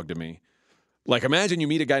underdog to me. Like, imagine you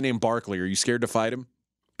meet a guy named Barkley. Are you scared to fight him?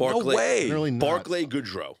 Barclay, No way. Really not. Barclay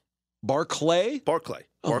Goodrow. Barclay? Barclay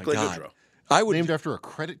Oh, my Barclay God. Goodrow. I would. Named after a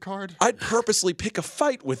credit card? I'd purposely pick a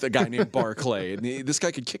fight with a guy named Barclay, and this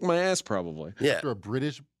guy could kick my ass probably. Yeah. After a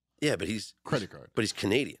British Yeah, but he's credit card.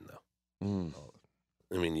 Canadian though. Mm.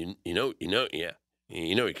 I mean, you know he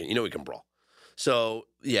can brawl. So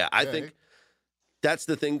yeah, I Okay. think that's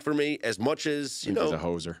the thing for me. As much as He's a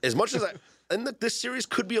hoser. as much as this series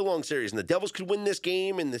could be a long series, and the Devils could win this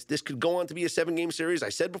game, and this could go on to be a 7-game series. I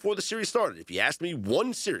said before the series started, if you asked me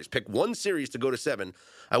pick one series to go to 7,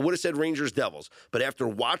 I would have said Rangers Devils. But after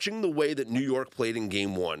watching the way that New York played in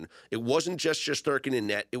Game 1, it wasn't just Shesterkin in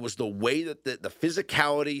net; it was the way that the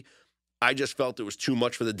physicality. I just felt it was too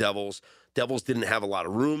much for the Devils. Devils didn't have a lot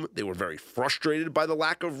of room. They were very frustrated by the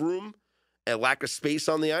lack of room and lack of space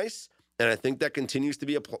on the ice. And I think that continues to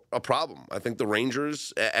be a problem. I think the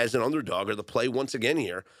Rangers, as an underdog, are the play once again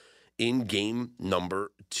here in game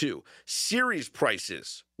number 2. Series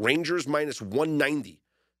prices, Rangers minus 190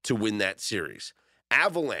 to win that series.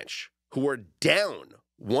 Avalanche, who are down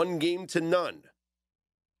 1-0,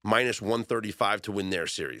 minus 135 to win their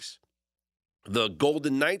series. The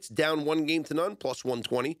Golden Knights down 1-0, plus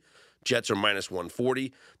 120. Jets are minus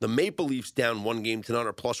 140. The Maple Leafs down 1-0,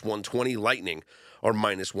 are plus 120. Lightning are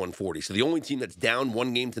minus 140. So the only team that's down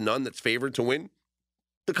 1-0 that's favored to win,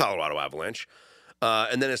 the Colorado Avalanche.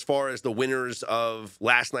 And then as far as the winners of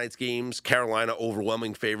last night's games, Carolina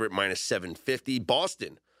overwhelming favorite, minus 750.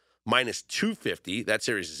 Boston, minus 250. That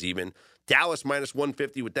series is even. Dallas, minus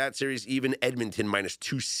 150 with that series even. Edmonton, minus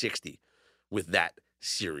 260 with that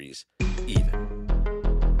series even.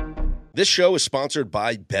 This show is sponsored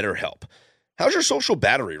by BetterHelp. How's your social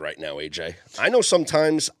battery right now, AJ? I know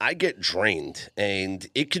sometimes I get drained, and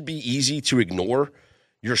it could be easy to ignore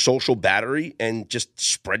your social battery and just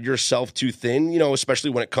spread yourself too thin,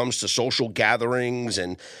 especially when it comes to social gatherings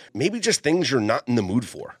and maybe just things you're not in the mood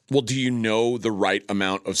for. Well, do you know the right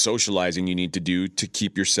amount of socializing you need to do to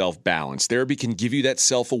keep yourself balanced? Therapy can give you that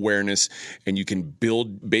self-awareness, and you can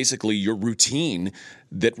build basically your routine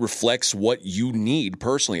that reflects what you need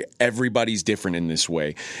personally. Everybody's different in this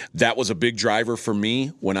way. That was a big driver for me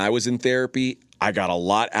when I was in therapy. I got a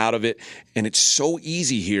lot out of it, and it's so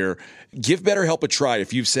easy here. Give BetterHelp a try.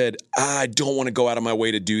 If you've said, I don't want to go out of my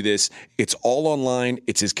way to do this, it's all online,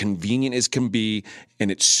 it's as convenient as can be,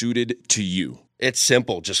 and it's suited to you. It's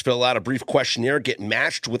simple. Just fill out a brief questionnaire, get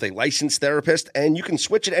matched with a licensed therapist, and you can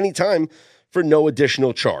switch at any time for no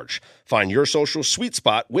additional charge. Find your social sweet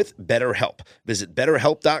spot with BetterHelp. Visit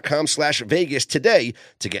BetterHelp.com/Vegas today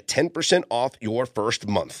to get 10% off your first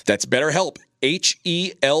month. That's BetterHelp,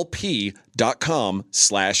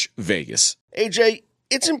 HELP.com/Vegas. AJ,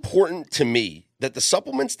 it's important to me that the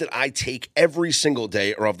supplements that I take every single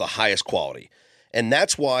day are of the highest quality. And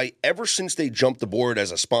that's why ever since they jumped aboard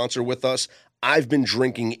as a sponsor with us, I've been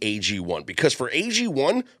drinking AG1, because for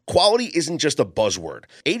AG1, quality isn't just a buzzword.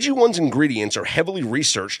 AG1's ingredients are heavily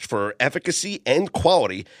researched for efficacy and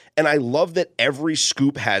quality, and I love that every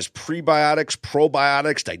scoop has prebiotics,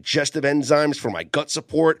 probiotics, digestive enzymes for my gut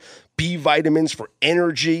support, B vitamins for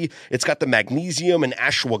energy. It's got the magnesium and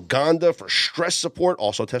ashwagandha for stress support,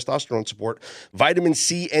 also testosterone support, vitamin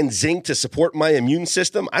C and zinc to support my immune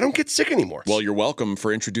system. I don't get sick anymore. Well, you're welcome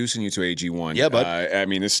for introducing you to AG1. Yeah, bud. I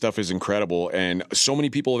mean, this stuff is incredible. And so many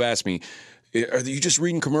people have asked me, are you just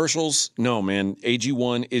reading commercials? No, man.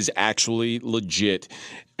 AG1 is actually legit.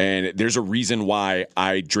 And there's a reason why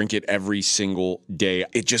I drink it every single day.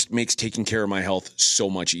 It just makes taking care of my health so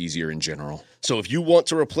much easier in general. So if you want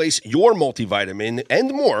to replace your multivitamin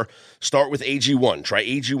and more, start with AG1. Try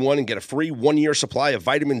AG1 and get a free 1-year supply of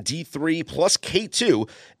vitamin D3 plus K2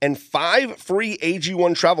 and 5 free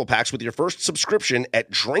AG1 travel packs with your first subscription at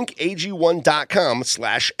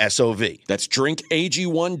drinkag1.com/SOV. That's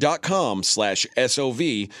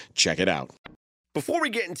drinkag1.com/SOV. Check it out. Before we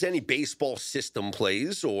get into any baseball system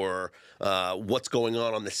plays or what's going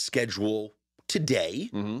on the schedule today,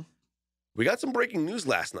 we got some breaking news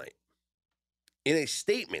last night. In a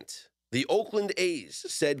statement, the Oakland A's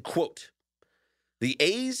said, quote, "The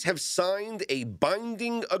A's have signed a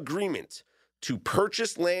binding agreement to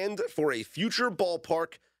purchase land for a future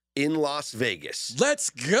ballpark in Las Vegas. Let's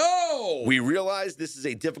go! We realize this is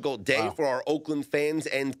a difficult day for our Oakland fans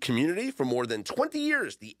and community. For more than 20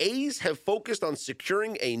 years, the A's have focused on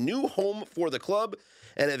securing a new home for the club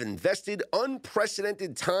and have invested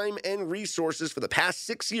unprecedented time and resources for the past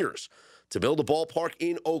 6 years to build a ballpark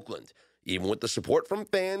in Oakland. Even with the support from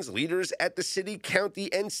fans, leaders at the city,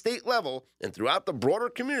 county, and state level, and throughout the broader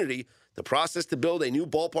community, the process to build a new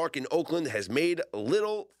ballpark in Oakland has made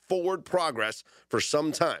little forward progress for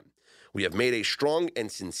some time. We have made a strong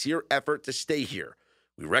and sincere effort to stay here.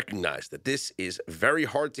 We recognize that this is very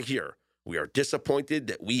hard to hear. We are disappointed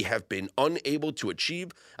that we have been unable to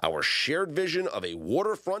achieve our shared vision of a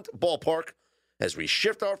waterfront ballpark. As we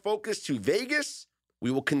shift our focus to Vegas,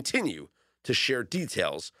 we will continue to share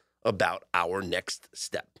details about our next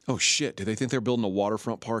step." Oh, shit. Do they think they're building a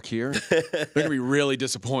waterfront park here? They're going to be really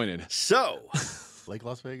disappointed. So, Lake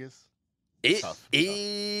Las Vegas? it Tough.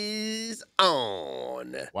 is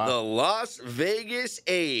on. Wow. The Las Vegas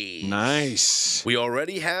A's. Nice. We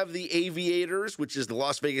already have the Aviators, which is the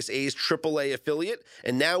Las Vegas A's AAA affiliate,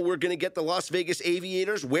 and now we're going to get the Las Vegas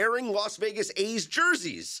Aviators wearing Las Vegas A's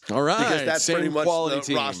jerseys. All right. Because that's Same pretty much quality the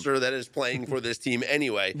team. roster that is playing for this team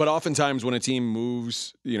anyway. But oftentimes when a team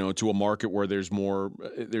moves, to a market where there's more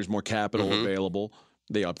capital available,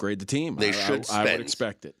 they upgrade the team. They should I would spend.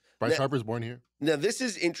 expect it. Bryce Harper's born here. Now, this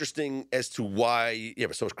is interesting as to why,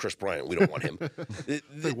 but so is Chris Bryant. We don't want him.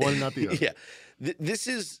 The one, not the other. Yeah. This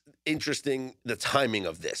is interesting, the timing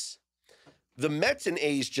of this. The Mets and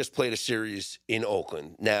A's just played a series in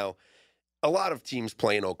Oakland. Now, a lot of teams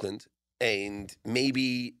play in Oakland, and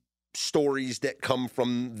maybe stories that come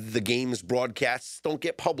from the game's broadcasts don't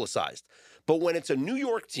get publicized. But when it's a New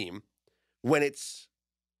York team, when it's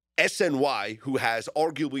SNY, who has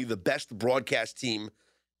arguably the best broadcast team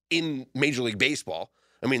in Major League Baseball.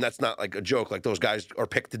 I mean, that's not like a joke. Like, those guys are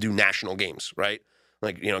picked to do national games, right?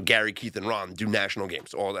 Like, Gary, Keith, and Ron do national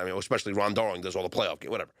games. Especially Ron Darling does all the playoff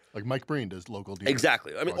games, whatever. Like Mike Breen does local deals.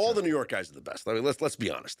 Exactly. I mean, all the New York guys are the best. I mean, let's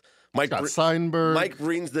be honest. Scott Seinberg. Mike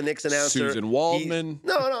Breen's the Knicks announcer. Susan Waldman.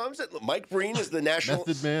 No, I'm saying Mike Breen is the national.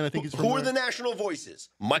 Method Man, I think he's from Who are there. the national voices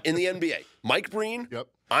in the NBA? Mike Breen. Yep.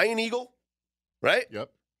 Iron Eagle. Right.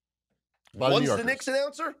 Yep. A lot of New One's the Yorkers. Knicks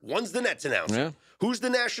announcer. One's the Nets announcer. Yeah. Who's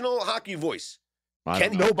the national hockey voice? I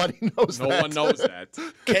don't know. Nobody knows No that. one knows that.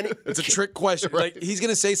 Kenny. It's a trick question. Right. Like, he's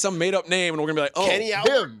going to say some made-up name, and we're going to be like, oh, Kenny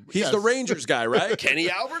Albert. Him. he's Yes. the Rangers guy, right? Kenny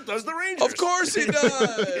Albert does the Rangers. Of course he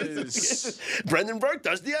does. Brendan Burke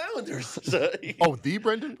does the Islanders. So, Oh, the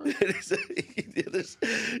Brendan? Burke?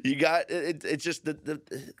 you got it. It's just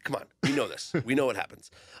come on. We know this. We know what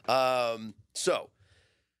happens. So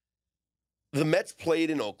the Mets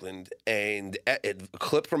played in Oakland, and a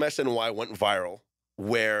clip from SNY went viral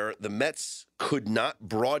where the Mets could not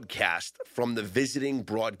broadcast from the visiting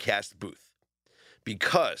broadcast booth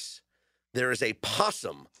because there is a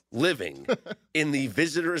possum living in the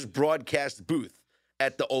visitors broadcast booth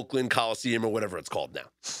at the Oakland Coliseum or whatever it's called now.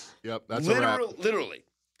 Yep, that's a wrap. Literally,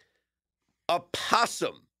 a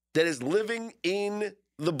possum that is living in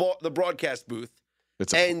the broadcast booth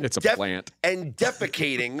It's and a plant. and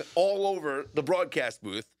defecating all over the broadcast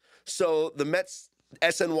booth. So the Mets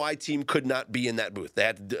SNY team could not be in that booth. They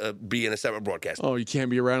had to be in a separate broadcast. Oh, you can't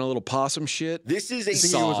be around a little possum shit? This is a You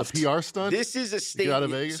think it was a PR stunt? This is a Get stadium. out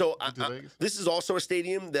of Vegas? So Get to Vegas? this is also a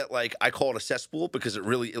stadium that, like, I call it a cesspool because it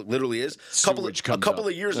literally is. Sewage A comes couple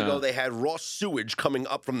up. of years Yeah. ago, they had raw sewage coming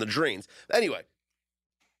up from the drains. Anyway,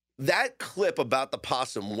 that clip about the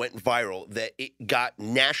possum went viral that it got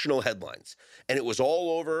national headlines. And it was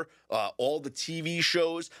all over all the TV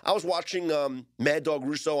shows. I was watching Mad Dog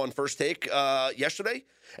Russo on First Take yesterday,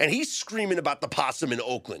 and he's screaming about the possum in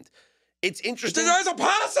Oakland. It's interesting. There's a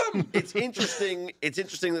possum! It's interesting. It's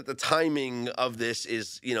interesting that the timing of this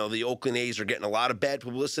is, the Oakland A's are getting a lot of bad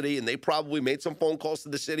publicity, and they probably made some phone calls to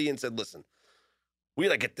the city and said, "Listen, we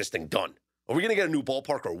got to get this thing done. Are we going to get a new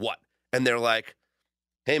ballpark or what?" And they're like,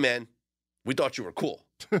 "Hey, man, we thought you were cool.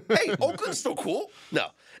 Hey, Oakland's still cool. No.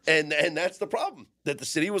 And that's the problem. That the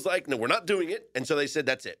city was like, no, we're not doing it. And so they said,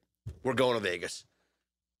 that's it. We're going to Vegas.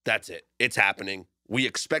 That's it. It's happening. We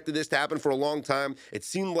expected this to happen for a long time. It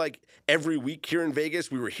seemed like every week here in Vegas,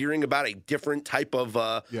 we were hearing about a different type of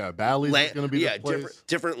Bally's is going to be the place.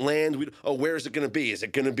 different land. Where is it going to be? Is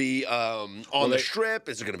it going to be on the Strip?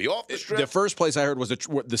 Is it going to be off the Strip? The first place I heard was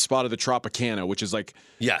the spot of the Tropicana, which is like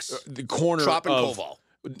the corner Trop and of Koval.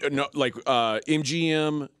 No, like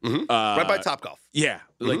MGM, right by Topgolf. Yeah,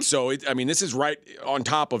 like so. This is right on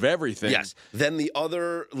top of everything. Yes. Then the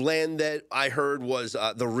other land that I heard was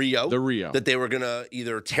the Rio. The Rio. That they were going to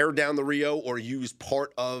either tear down the Rio or use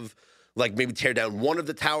part of, like maybe tear down one of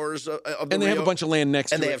the towers of the Rio. And they have a bunch of land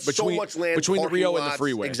next to it. And they have so much land between the Rio lots, and the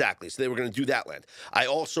freeway. Exactly. So they were going to do that land. I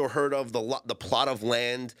also heard of the plot of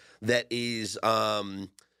land that is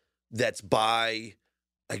that's by,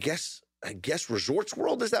 I guess Resorts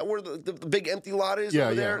World, is that where the big empty lot is? Yeah,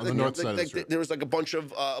 over there? on the north side of the strip. There was like a bunch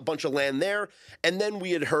of land there, and then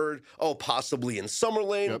we had heard, possibly in Summer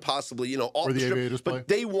Lane, possibly off where the strip. Aviators play. But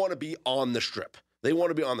they want to be on the strip. They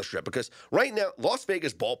want to be on the strip because right now, Las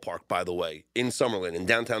Vegas Ballpark, by the way, in Summerlin, in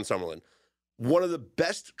downtown Summerlin, one of the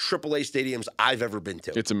best AAA stadiums I've ever been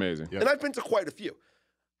to. It's amazing, and I've been to quite a few.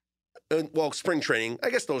 Well, spring training, I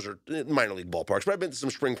guess those are minor league ballparks, but I've been to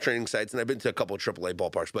some spring training sites, and I've been to a couple of AAA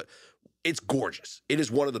ballparks, but it's gorgeous. It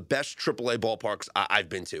is one of the best AAA ballparks I've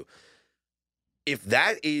been to. If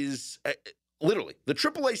that is, literally, the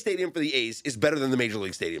AAA stadium for the A's is better than the Major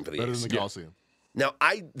League Stadium for the A's. Better than the Coliseum. Now,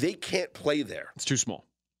 they can't play there. It's too small.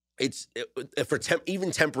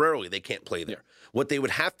 Even temporarily, they can't play there. What they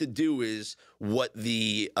would have to do is what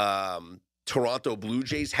the Toronto Blue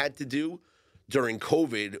Jays had to do during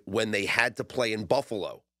COVID when they had to play in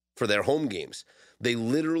Buffalo for their home games. They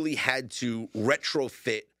literally had to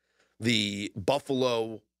retrofit the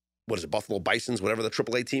Buffalo Bisons, whatever the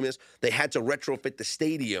AAA team is. They had to retrofit the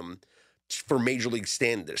stadium for Major League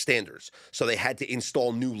standards. So they had to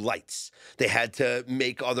install new lights. They had to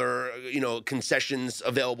make other, concessions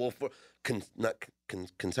available for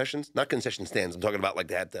concessions, not concession stands. I'm talking about like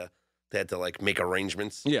they had to like make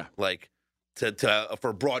arrangements. Yeah. Like to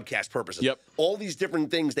for broadcast purposes. Yep. All these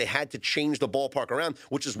different things, they had to change the ballpark around,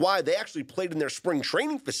 which is why they actually played in their spring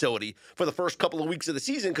training facility for the first couple of weeks of the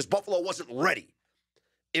season because Buffalo wasn't ready.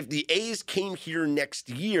 If the A's came here next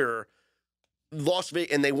year, Las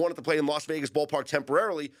Vegas, and they wanted to play in Las Vegas ballpark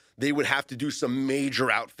temporarily, they would have to do some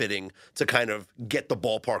major outfitting to kind of get the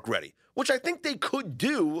ballpark ready, which I think they could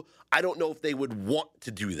do. I don't know if they would want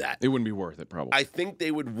to do that. It wouldn't be worth it, probably. I think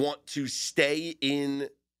they would want to stay in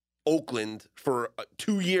Oakland for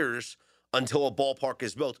 2 years until a ballpark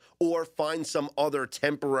is built, or find some other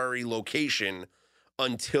temporary location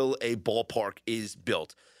until a ballpark is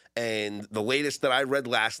built. And the latest that I read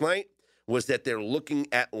last night was that they're looking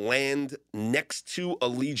at land next to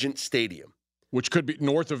Allegiant Stadium. Which could be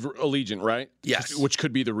north of Allegiant, right? Yes. Which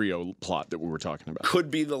could be the Rio plot that we were talking about.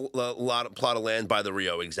 Could be the plot of land by the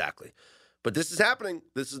Rio, exactly. But this is happening.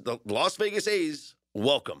 This is the Las Vegas A's.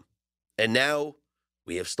 Welcome. And now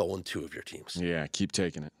we have stolen 2 of your teams. Yeah, keep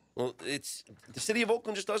taking it. Well, it's the city of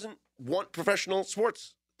Oakland just doesn't want professional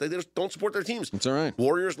sports. They just don't support their teams. It's all right.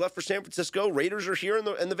 Warriors left for San Francisco. Raiders are here,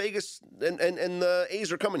 and the Vegas and the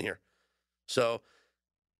A's are coming here. So,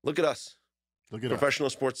 look at us. Look at professional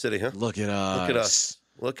sports city, huh? Look at us. Look at us.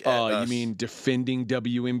 Look at us. You mean defending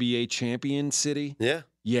WNBA champion city? Yeah.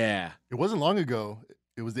 Yeah. It wasn't long ago.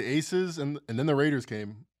 It was the Aces, and then the Raiders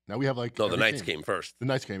came. Now we have like no, the Knights came first. The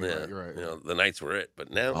Knights came. Yeah, You're right. The Knights were it,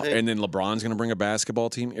 but now and then LeBron's going to bring a basketball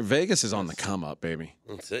team. Vegas is on the come up, baby.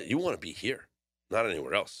 That's it. You want to be here, not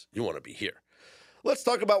anywhere else. You want to be here. Let's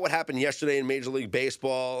talk about what happened yesterday in Major League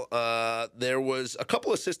Baseball. There was a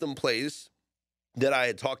couple of system plays that I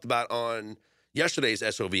had talked about on yesterday's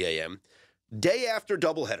SOVAM. Day after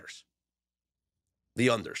doubleheaders, the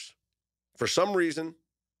unders. For some reason,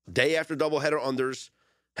 day after doubleheader unders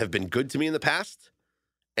have been good to me in the past,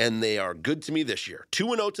 and they are good to me this year.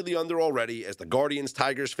 2-0 to the under already as the Guardians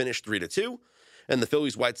Tigers finish 3-2, and the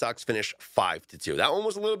Phillies White Sox finish 5-2. That one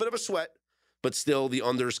was a little bit of a sweat, but still the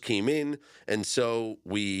unders came in, and so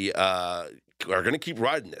we are going to keep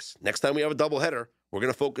riding this. Next time we have a doubleheader, we're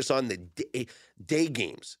going to focus on the day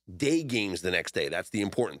games the next day. That's the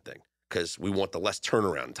important thing because we want the less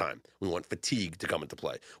turnaround time. We want fatigue to come into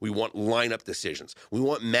play. We want lineup decisions. We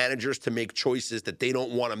want managers to make choices that they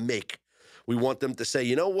don't want to make. We want them to say,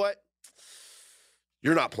 you know what?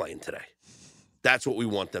 You're not playing today. That's what we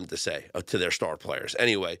want them to say to their star players.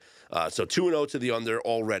 Anyway, so 2-0 to the under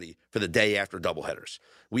already for the day after doubleheaders.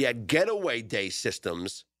 We had getaway day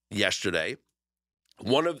systems yesterday.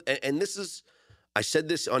 And this is, I said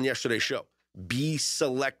this on yesterday's show. Be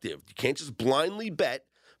selective. You can't just blindly bet,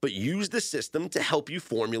 but use the system to help you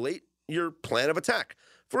formulate your plan of attack.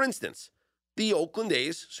 For instance, the Oakland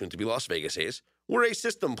A's, soon to be Las Vegas A's, were a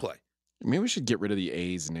system play. Maybe we should get rid of the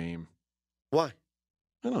A's name. Why?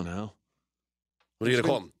 I don't know. What are you going to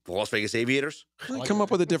call them? The Las Vegas Aviators? Come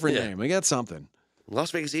up with a different name. We got something.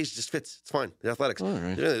 Las Vegas A's just fits. It's fine. The Athletics. All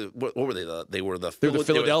right. What were they? They were the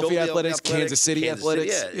Philadelphia Athletics, Kansas City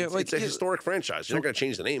Athletics. Yeah, it's a historic franchise. You're not going to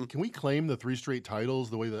change the name. Can we claim the 3 straight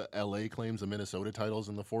titles the way the LA claims the Minnesota titles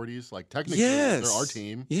in the 40s? Like, technically, yes. they're our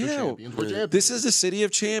team. Yeah. They're champions. We're champions. This is the city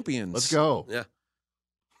of champions. Let's go. Yeah.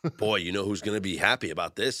 Boy, you know who's going to be happy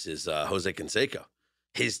about this is Jose Canseco.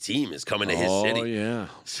 His team is coming to his city. Oh yeah.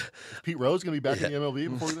 Is Pete Rose going to be back in the MLB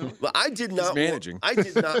before we know it? But I did not. managing. I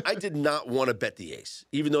did not want to bet the A's,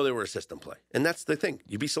 even though they were a system play. And that's the thing.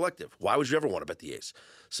 You be selective. Why would you ever want to bet the A's?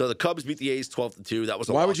 So the Cubs beat the A's 12-2. That was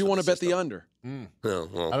a Why loss would you for want to bet the system. under? Oh,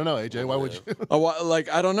 well, I don't know, AJ. Why would you?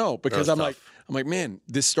 I don't know because I'm tough. like, man,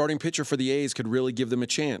 this starting pitcher for the A's could really give them a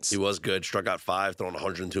chance. he was good. Struck out 5, throwing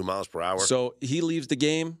 102 miles per hour. So he leaves the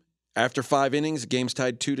game after 5 innings. The game's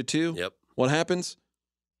tied 2-2. Yep. What happens?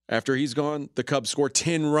 After he's gone, the Cubs score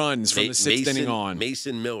 10 runs from the 6th inning on.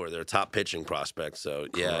 Mason Miller, their top pitching prospect. So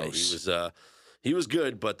yeah, he was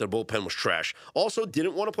good, but their bullpen was trash. Also,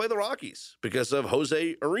 didn't want to play the Rockies because of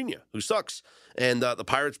Jose Urena, who sucks, and the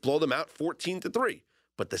Pirates blow them out 14-3.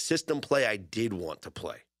 But the system play I did want to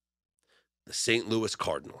play, the St. Louis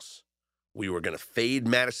Cardinals. We were going to fade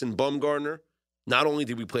Madison Bumgarner. Not only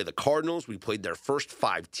did we play the Cardinals, we played their first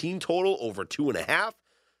 5 team total over 2.5.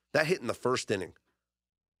 That hit in the first inning.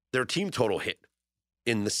 Their team total hit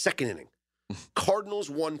in the second inning. Cardinals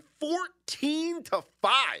won 14-5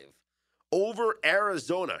 over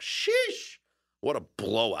Arizona. Sheesh. What a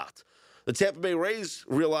blowout. The Tampa Bay Rays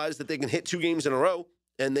realized that they can hit 2 games in a row,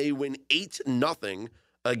 and they win 8-0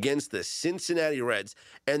 against the Cincinnati Reds.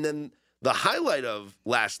 And then the highlight of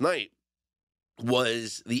last night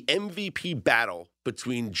was the MVP battle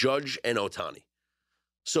between Judge and Ohtani.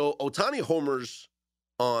 So Ohtani homers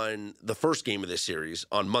on the first game of this series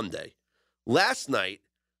on Monday. Last night,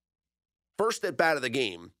 first at bat of the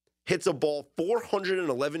game, hits a ball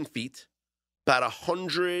 411 feet, about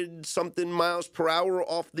 100-something miles per hour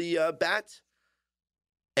off the bat,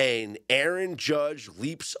 and Aaron Judge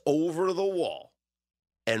leaps over the wall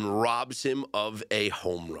and robs him of a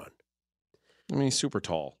home run. I mean, he's super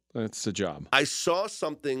tall. That's the job. I saw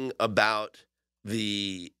something about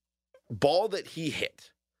the ball that he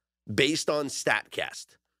hit based on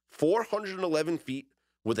StatCast. 411 feet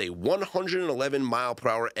with a 111 mile per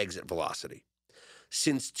hour exit velocity.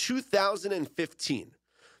 Since 2015,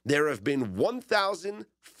 there have been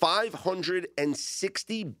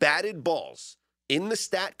 1,560 batted balls in the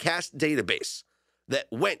StatCast database that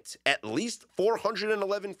went at least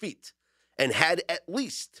 411 feet and had at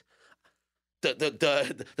least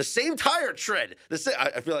the same tire tread.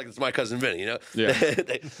 I feel like it's my cousin Vinny, you know? Yeah.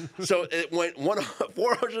 So it went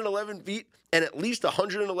 411 feet and at least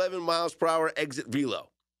 111 miles per hour exit velo.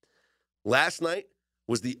 Last night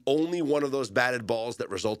was the only one of those batted balls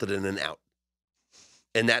that resulted in an out.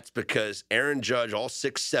 And that's because Aaron Judge, all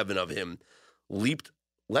 6'7" of him, leaped.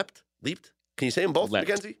 Can you say them both, Leapt.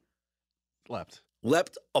 Mackenzie?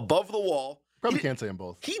 Leapt above the wall. Probably can't say them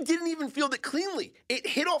both. He didn't even field it cleanly. It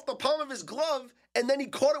hit off the palm of his glove, and then he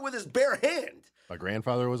caught it with his bare hand. My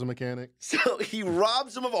grandfather was a mechanic. So he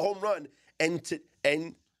robs him of a home run, it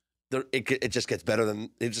just gets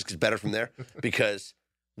better from there because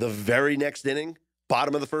the very next inning,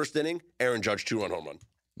 bottom of the first inning, Aaron Judge 2-run home run.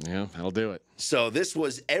 Yeah, that'll do it. So this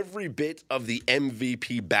was every bit of the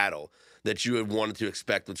MVP battle that you had wanted to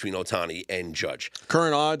expect between Ohtani and Judge.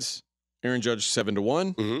 Current odds: Aaron Judge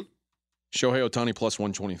 7-1. Mm-hmm. Shohei Ohtani plus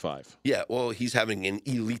 125. Yeah, well, he's having an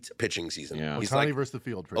elite pitching season. Yeah. He's Ohtani versus the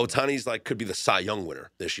field. Ohtani's could be the Cy Young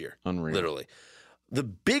winner this year. Unreal. Literally. The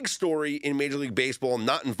big story in Major League Baseball,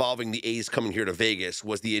 not involving the A's coming here to Vegas,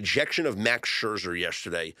 was the ejection of Max Scherzer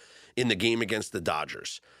yesterday in the game against the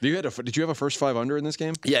Dodgers. Did you have a first 5 under in this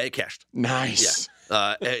game? Yeah, it cashed. Nice.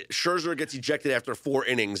 Yeah. Scherzer gets ejected after 4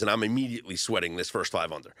 innings, and I'm immediately sweating this first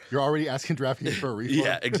 5 under. You're already asking DraftKings for a refund?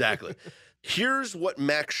 Yeah, exactly. Here's what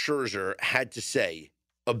Max Scherzer had to say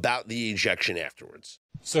about the ejection afterwards.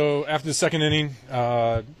 So after the second inning,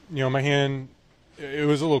 my hand, it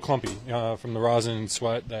was a little clumpy from the rosin and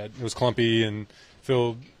sweat. That it was clumpy, and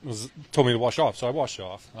Phil told me to wash it off, so I washed it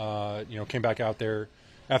off. Came back out there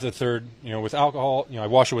after the third, with alcohol. I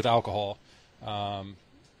washed it with alcohol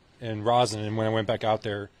and rosin, and when I went back out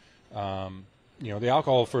there, the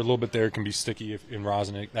alcohol for a little bit there can be sticky in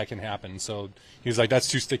rosin. That can happen. So he was like, "That's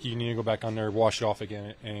too sticky. You need to go back on there, wash it off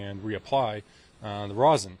again, and reapply the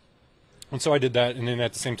rosin." And so I did that, and then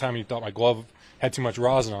at the same time, he thought my glove had too much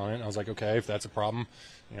rosin on it. And I was like, okay, if that's a problem,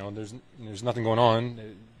 there's nothing going on.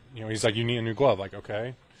 He's like, you need a new glove. Like,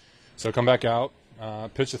 okay. So I come back out,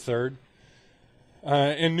 pitch the third,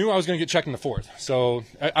 and knew I was going to get checked in the fourth. So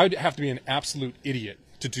I'd have to be an absolute idiot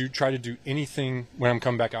to try to do anything when I'm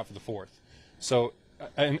coming back out for the fourth. So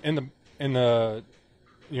after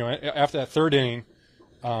that third inning,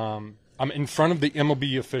 I'm in front of the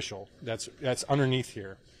MLB official that's underneath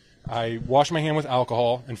here. I wash my hand with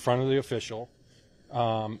alcohol in front of the official.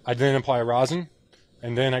 I then apply rosin,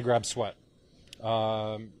 and then I grab sweat.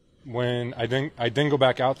 When I then go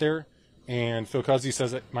back out there, and Phil Cuzzi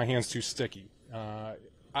says that my hand's too sticky.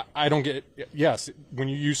 I don't get it. Yes, when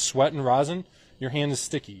you use sweat and rosin, your hand is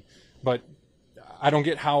sticky, but I don't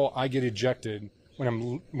get how I get ejected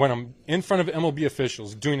when I'm in front of MLB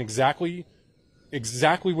officials doing exactly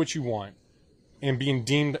what you want, and being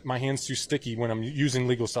deemed my hand's too sticky when I'm using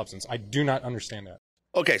legal substance. I do not understand that.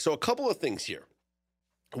 Okay, so a couple of things here.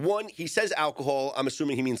 One, he says alcohol. I'm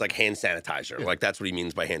assuming he means like hand sanitizer. Yeah. Like that's what he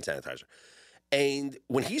means by hand sanitizer. And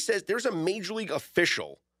when he says there's a major league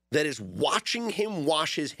official that is watching him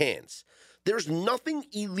wash his hands, there's nothing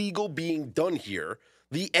illegal being done here.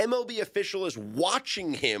 The MLB official is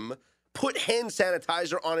watching him put hand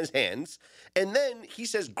sanitizer on his hands. And then he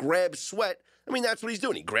says grab sweat. I mean, that's what he's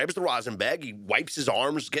doing. He grabs the rosin bag, he wipes his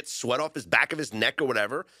arms, gets sweat off his back of his neck or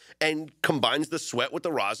whatever, and combines the sweat with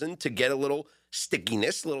the rosin to get a little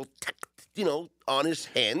stickiness, on his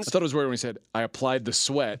hands. I thought it was weird when he said, I applied the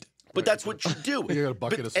sweat. But that's what you do. You got a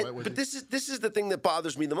bucket of sweat with But you. this is the thing that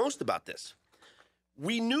bothers me the most about this.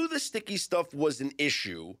 We knew the sticky stuff was an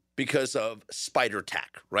issue because of spider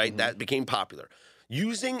tack, right? That became popular.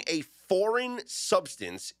 Using a foreign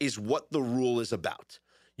substance is what the rule is about.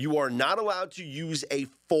 You are not allowed to use a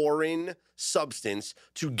foreign substance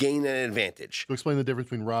to gain an advantage. To explain the difference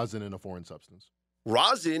between rosin and a foreign substance.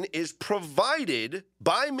 Rosin is provided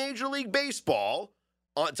by Major League Baseball.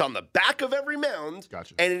 It's on the back of every mound.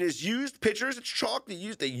 Gotcha. And it is used, pitchers, it's chalk. They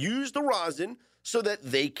use the rosin so that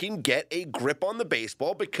they can get a grip on the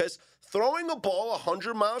baseball, because throwing a ball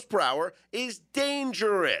 100 miles per hour is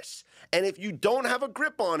dangerous. And if you don't have a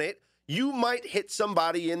grip on it, you might hit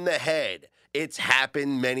somebody in the head. It's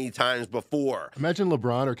happened many times before. Imagine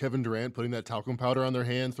LeBron or Kevin Durant putting that talcum powder on their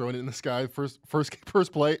hand, throwing it in the sky, first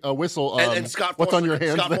play, whistle. And Scott what's Foster, on your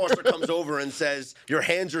hands? Scott Foster comes over and says, your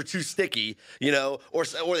hands are too sticky, or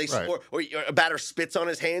a batter spits on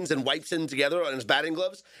his hands and wipes them together on his batting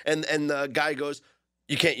gloves, and the guy goes,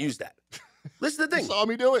 you can't use that. Listen to the You thing. saw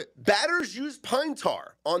me do it. Batters use pine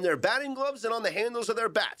tar on their batting gloves and on the handles of their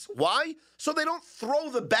bats. Why? So they don't throw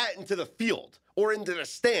the bat into the field or into the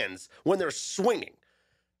stands when they're swinging.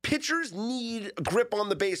 Pitchers need a grip on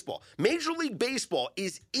the baseball. Major League Baseball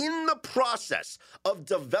is in the process of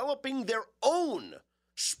developing their own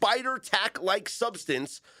spider tack-like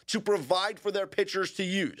substance to provide for their pitchers to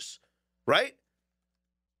use, right?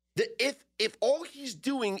 If all he's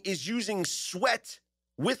doing is using sweat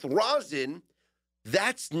with rosin,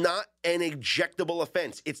 that's not an ejectable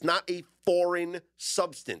offense. It's not a foreign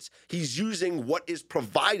substance. He's using what is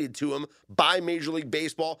provided to him by Major League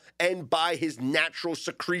Baseball and by his natural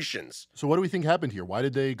secretions. So what do we think happened here? Why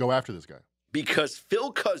did they go after this guy? Because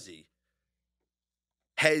Phil Cuzzi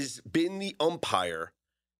has been the umpire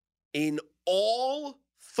in all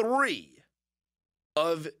three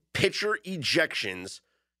of pitcher ejections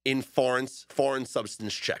in foreign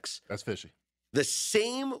substance checks. That's fishy. The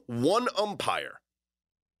same one umpire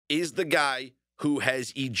is the guy who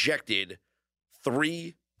has ejected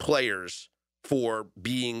 3 players for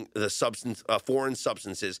being the foreign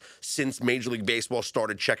substances since Major League Baseball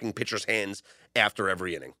started checking pitchers' hands after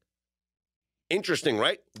every inning. Interesting,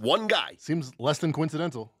 right? One guy. Seems less than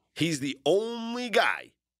coincidental. He's the only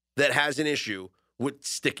guy that has an issue with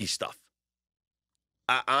sticky stuff.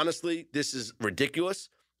 Honestly, this is ridiculous.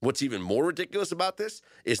 What's even more ridiculous about this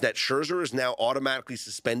is that Scherzer is now automatically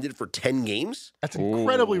suspended for 10 games. That's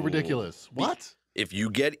incredibly ridiculous. What?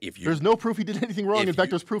 There's no proof he did anything wrong. In fact,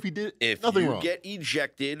 there's proof he did nothing wrong. If you get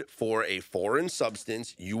ejected for a foreign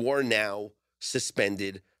substance, you are now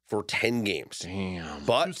suspended for 10 games. Damn.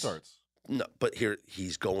 But 2 starts. No, but here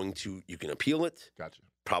you can appeal it. Gotcha.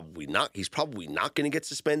 Probably not. He's probably not going to get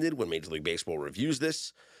suspended when Major League Baseball reviews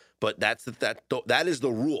this. But that is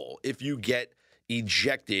the rule. If you get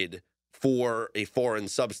ejected for a foreign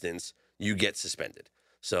substance, you get suspended.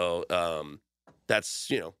 So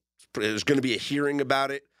that's, there's going to be a hearing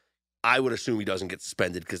about it. I would assume he doesn't get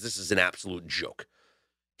suspended because this is an absolute joke.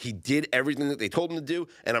 He did everything that they told him to do,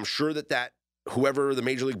 and I'm sure that whoever the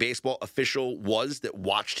Major League Baseball official was that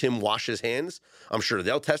watched him wash his hands, I'm sure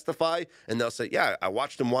they'll testify, and they'll say, yeah, I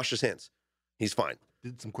watched him wash his hands. He's fine.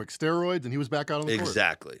 Did some quick steroids, and he was back out on the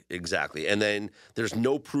court. Exactly. And then there's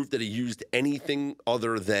no proof that he used anything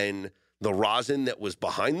other than the rosin that was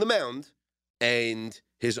behind the mound and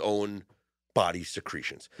his own body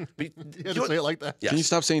secretions. You had to say it like that? Yes. Can you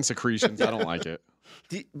stop saying secretions? I don't like it.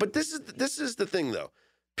 But this is the thing, though.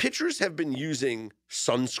 Pitchers have been using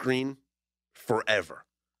sunscreen forever.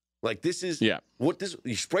 Like this is you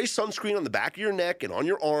spray sunscreen on the back of your neck and on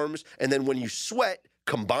your arms, and then when you sweat,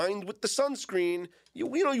 combined with the sunscreen, you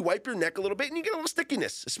wipe your neck a little bit and you get a little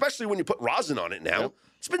stickiness, especially when you put rosin on it now. Yep.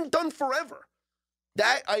 It's been done forever.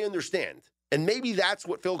 That I understand. And maybe that's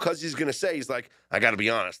what Phil Cuzzy's going to say. He's like, I got to be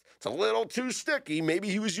honest, it's a little too sticky. Maybe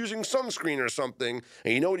he was using sunscreen or something.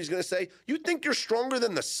 And you know what he's going to say? You think you're stronger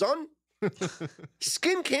than the sun?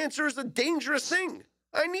 Skin cancer is a dangerous thing.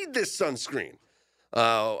 I need this sunscreen.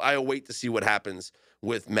 I'll wait to see what happens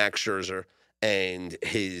with Max Scherzer and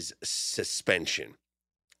his suspension.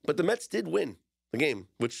 But the Mets did win the game,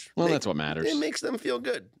 which that's what matters. It makes them feel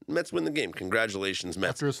good. Mets win the game. Congratulations,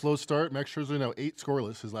 Mets. After a slow start, Max Scherzer now 8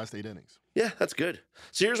 scoreless his last 8 innings. Yeah, that's good.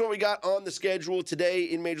 So here's what we got on the schedule today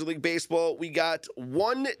in Major League Baseball. We got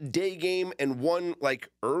one day game and one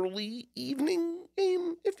early evening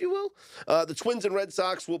game, if you will. The Twins and Red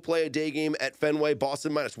Sox will play a day game at Fenway.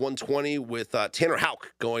 Boston minus 120 with Tanner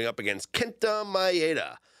Houck going up against Kenta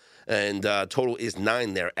Maeda. And total is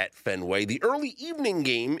 9 there at Fenway. The early evening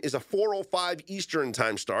game is a 4:05 Eastern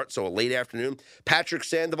time start, so a late afternoon. Patrick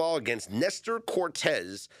Sandoval against Nestor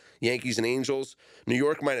Cortez, Yankees and Angels. New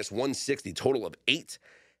York minus 160, total of 8.5.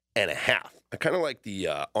 I kind of like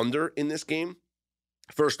the under in this game.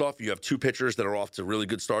 First off, you have two pitchers that are off to really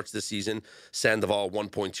good starts this season. Sandoval,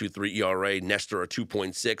 1.23 ERA. Nestor, a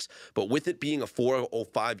 2.6. But with it being a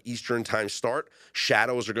 4:05 Eastern time start,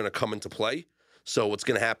 shadows are going to come into play. So what's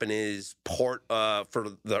going to happen is for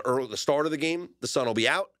the start of the game, the sun will be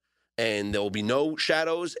out, and there will be no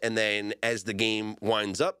shadows. And then as the game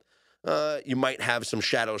winds up, you might have some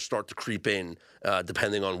shadows start to creep in,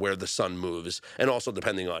 depending on where the sun moves, and also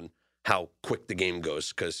depending on how quick the game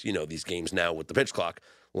goes. Because these games now with the pitch clock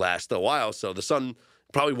last a while, so the sun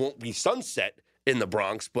probably won't be sunset in the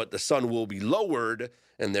Bronx, but the sun will be lowered,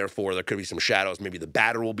 and therefore there could be some shadows. Maybe the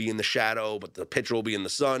batter will be in the shadow, but the pitcher will be in the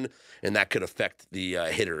sun, and that could affect the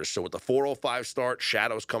hitters. So with the 4:05 start,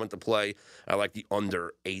 shadows come into play. I like the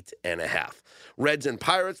under 8.5. Reds and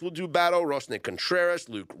Pirates will do battle. Rosnick Contreras,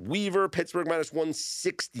 Luke Weaver, Pittsburgh minus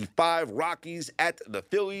 165. Rockies at the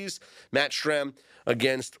Phillies. Matt Strahm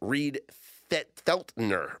against Reed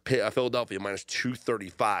Feltner, Philadelphia minus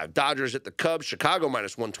 235. Dodgers at the Cubs. Chicago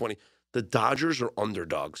minus 120. The Dodgers are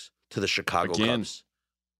underdogs to the Chicago Cubs.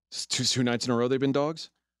 It's two nights in a row they've been dogs?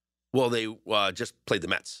 Well, they just played the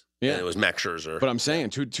Mets. Yeah. And it was Max Scherzer. But I'm saying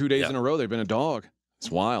two days in a row they've been a dog.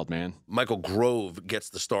 It's wild, man. Michael Grove gets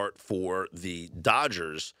the start for the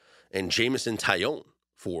Dodgers and Jameson Taillon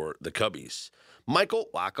for the Cubbies. Michael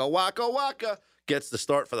Waka Waka Waka gets the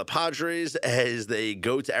start for the Padres as they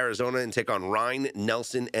go to Arizona and take on Ryan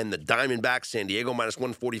Nelson and the Diamondbacks. San Diego minus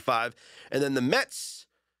 145. And then the Mets,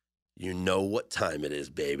 you know what time it is,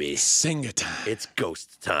 baby. Senga time. It's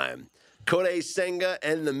ghost time. Kodai Senga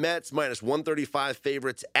and the Mets minus 135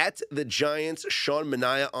 favorites at the Giants. Sean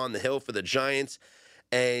Manaea on the hill for the Giants.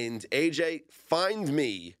 And AJ, find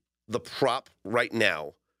me the prop right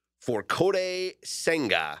now for Kodai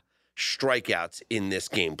Senga strikeouts in this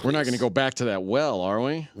game, please. We're not going to go back to that well, are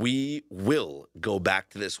we? We will go back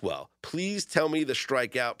to this well. Please tell me the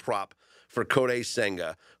strikeout prop for Kodai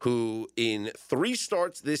Senga, who in 3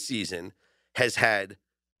 starts this season has had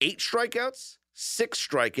 8 strikeouts, 6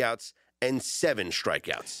 strikeouts, and 7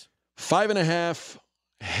 strikeouts. 5.5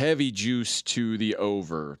 heavy juice to the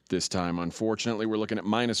over this time. Unfortunately, we're looking at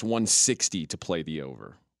minus 160 to play the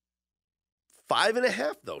over.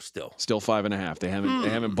 5.5 though, still. Still 5.5. They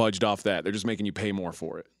haven't budged off that. They're just making you pay more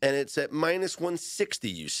for it. And it's at minus 160,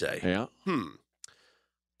 you say? Yeah. I'm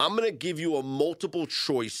going to give you a multiple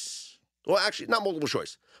choice. Well, actually, not multiple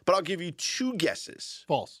choice, but I'll give you 2 guesses.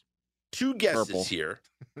 False. 2 guesses Purple. here.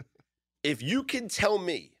 If you can tell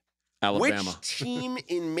me Alabama. which team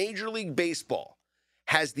in Major League Baseball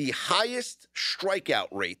has the highest strikeout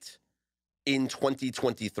rate in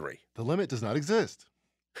 2023. The limit does not exist.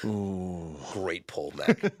 Ooh. Great pull,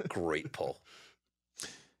 Mac. Great pull.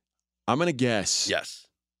 I'm going to guess. Yes.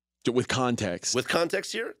 With context. With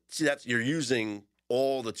context here, see, you're using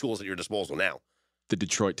all the tools at your disposal now. The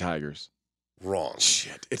Detroit Tigers. Wrong.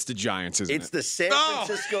 Shit. It's the Giants, isn't it? It's the San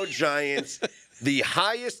Francisco Giants, the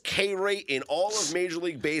highest K rate in all of Major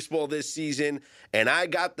League Baseball this season. And I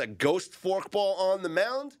got the ghost forkball on the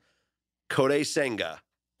mound. Kodai Senga,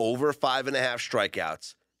 over 5.5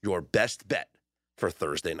 strikeouts. Your best bet for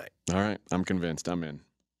Thursday night. All right. I'm convinced. I'm in.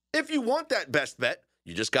 If you want that best bet,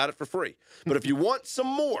 you just got it for free. But if you want some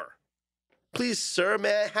more, please, sir,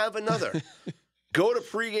 may I have another? Go to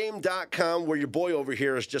pregame.com, where your boy over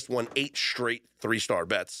here has just won 8 straight 3-star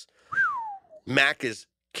bets. Mac is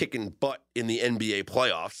kicking butt in the NBA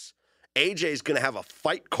playoffs. AJ's going to have a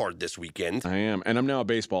fight card this weekend. I am. And I'm now a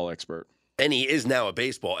baseball expert. And he is now a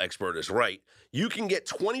baseball expert, is right. You can get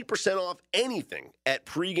 20% off anything at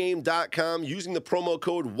pregame.com using the promo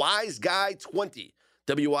code WISEGUY20.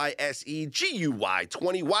 WISEGUY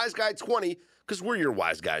 20, WiseGuy20, because we're your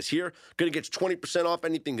wise guys here. Going to get you 20% off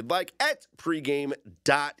anything you'd like at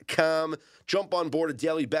pregame.com. Jump on board a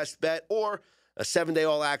daily best bet or a 7-day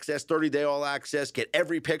all-access, 30-day all-access. Get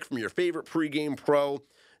every pick from your favorite pregame pro.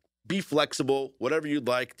 Be flexible, whatever you'd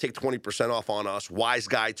like. Take 20% off on us.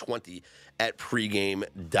 WiseGuy20 at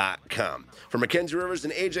pregame.com. For Mackenzie Rivers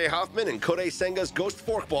and AJ Hoffman and Kodai Senga's Ghost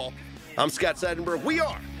Forkball, I'm Scott Seidenberg. We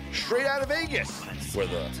are straight out of Vegas, where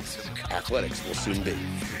the Athletics will soon be.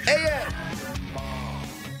 AM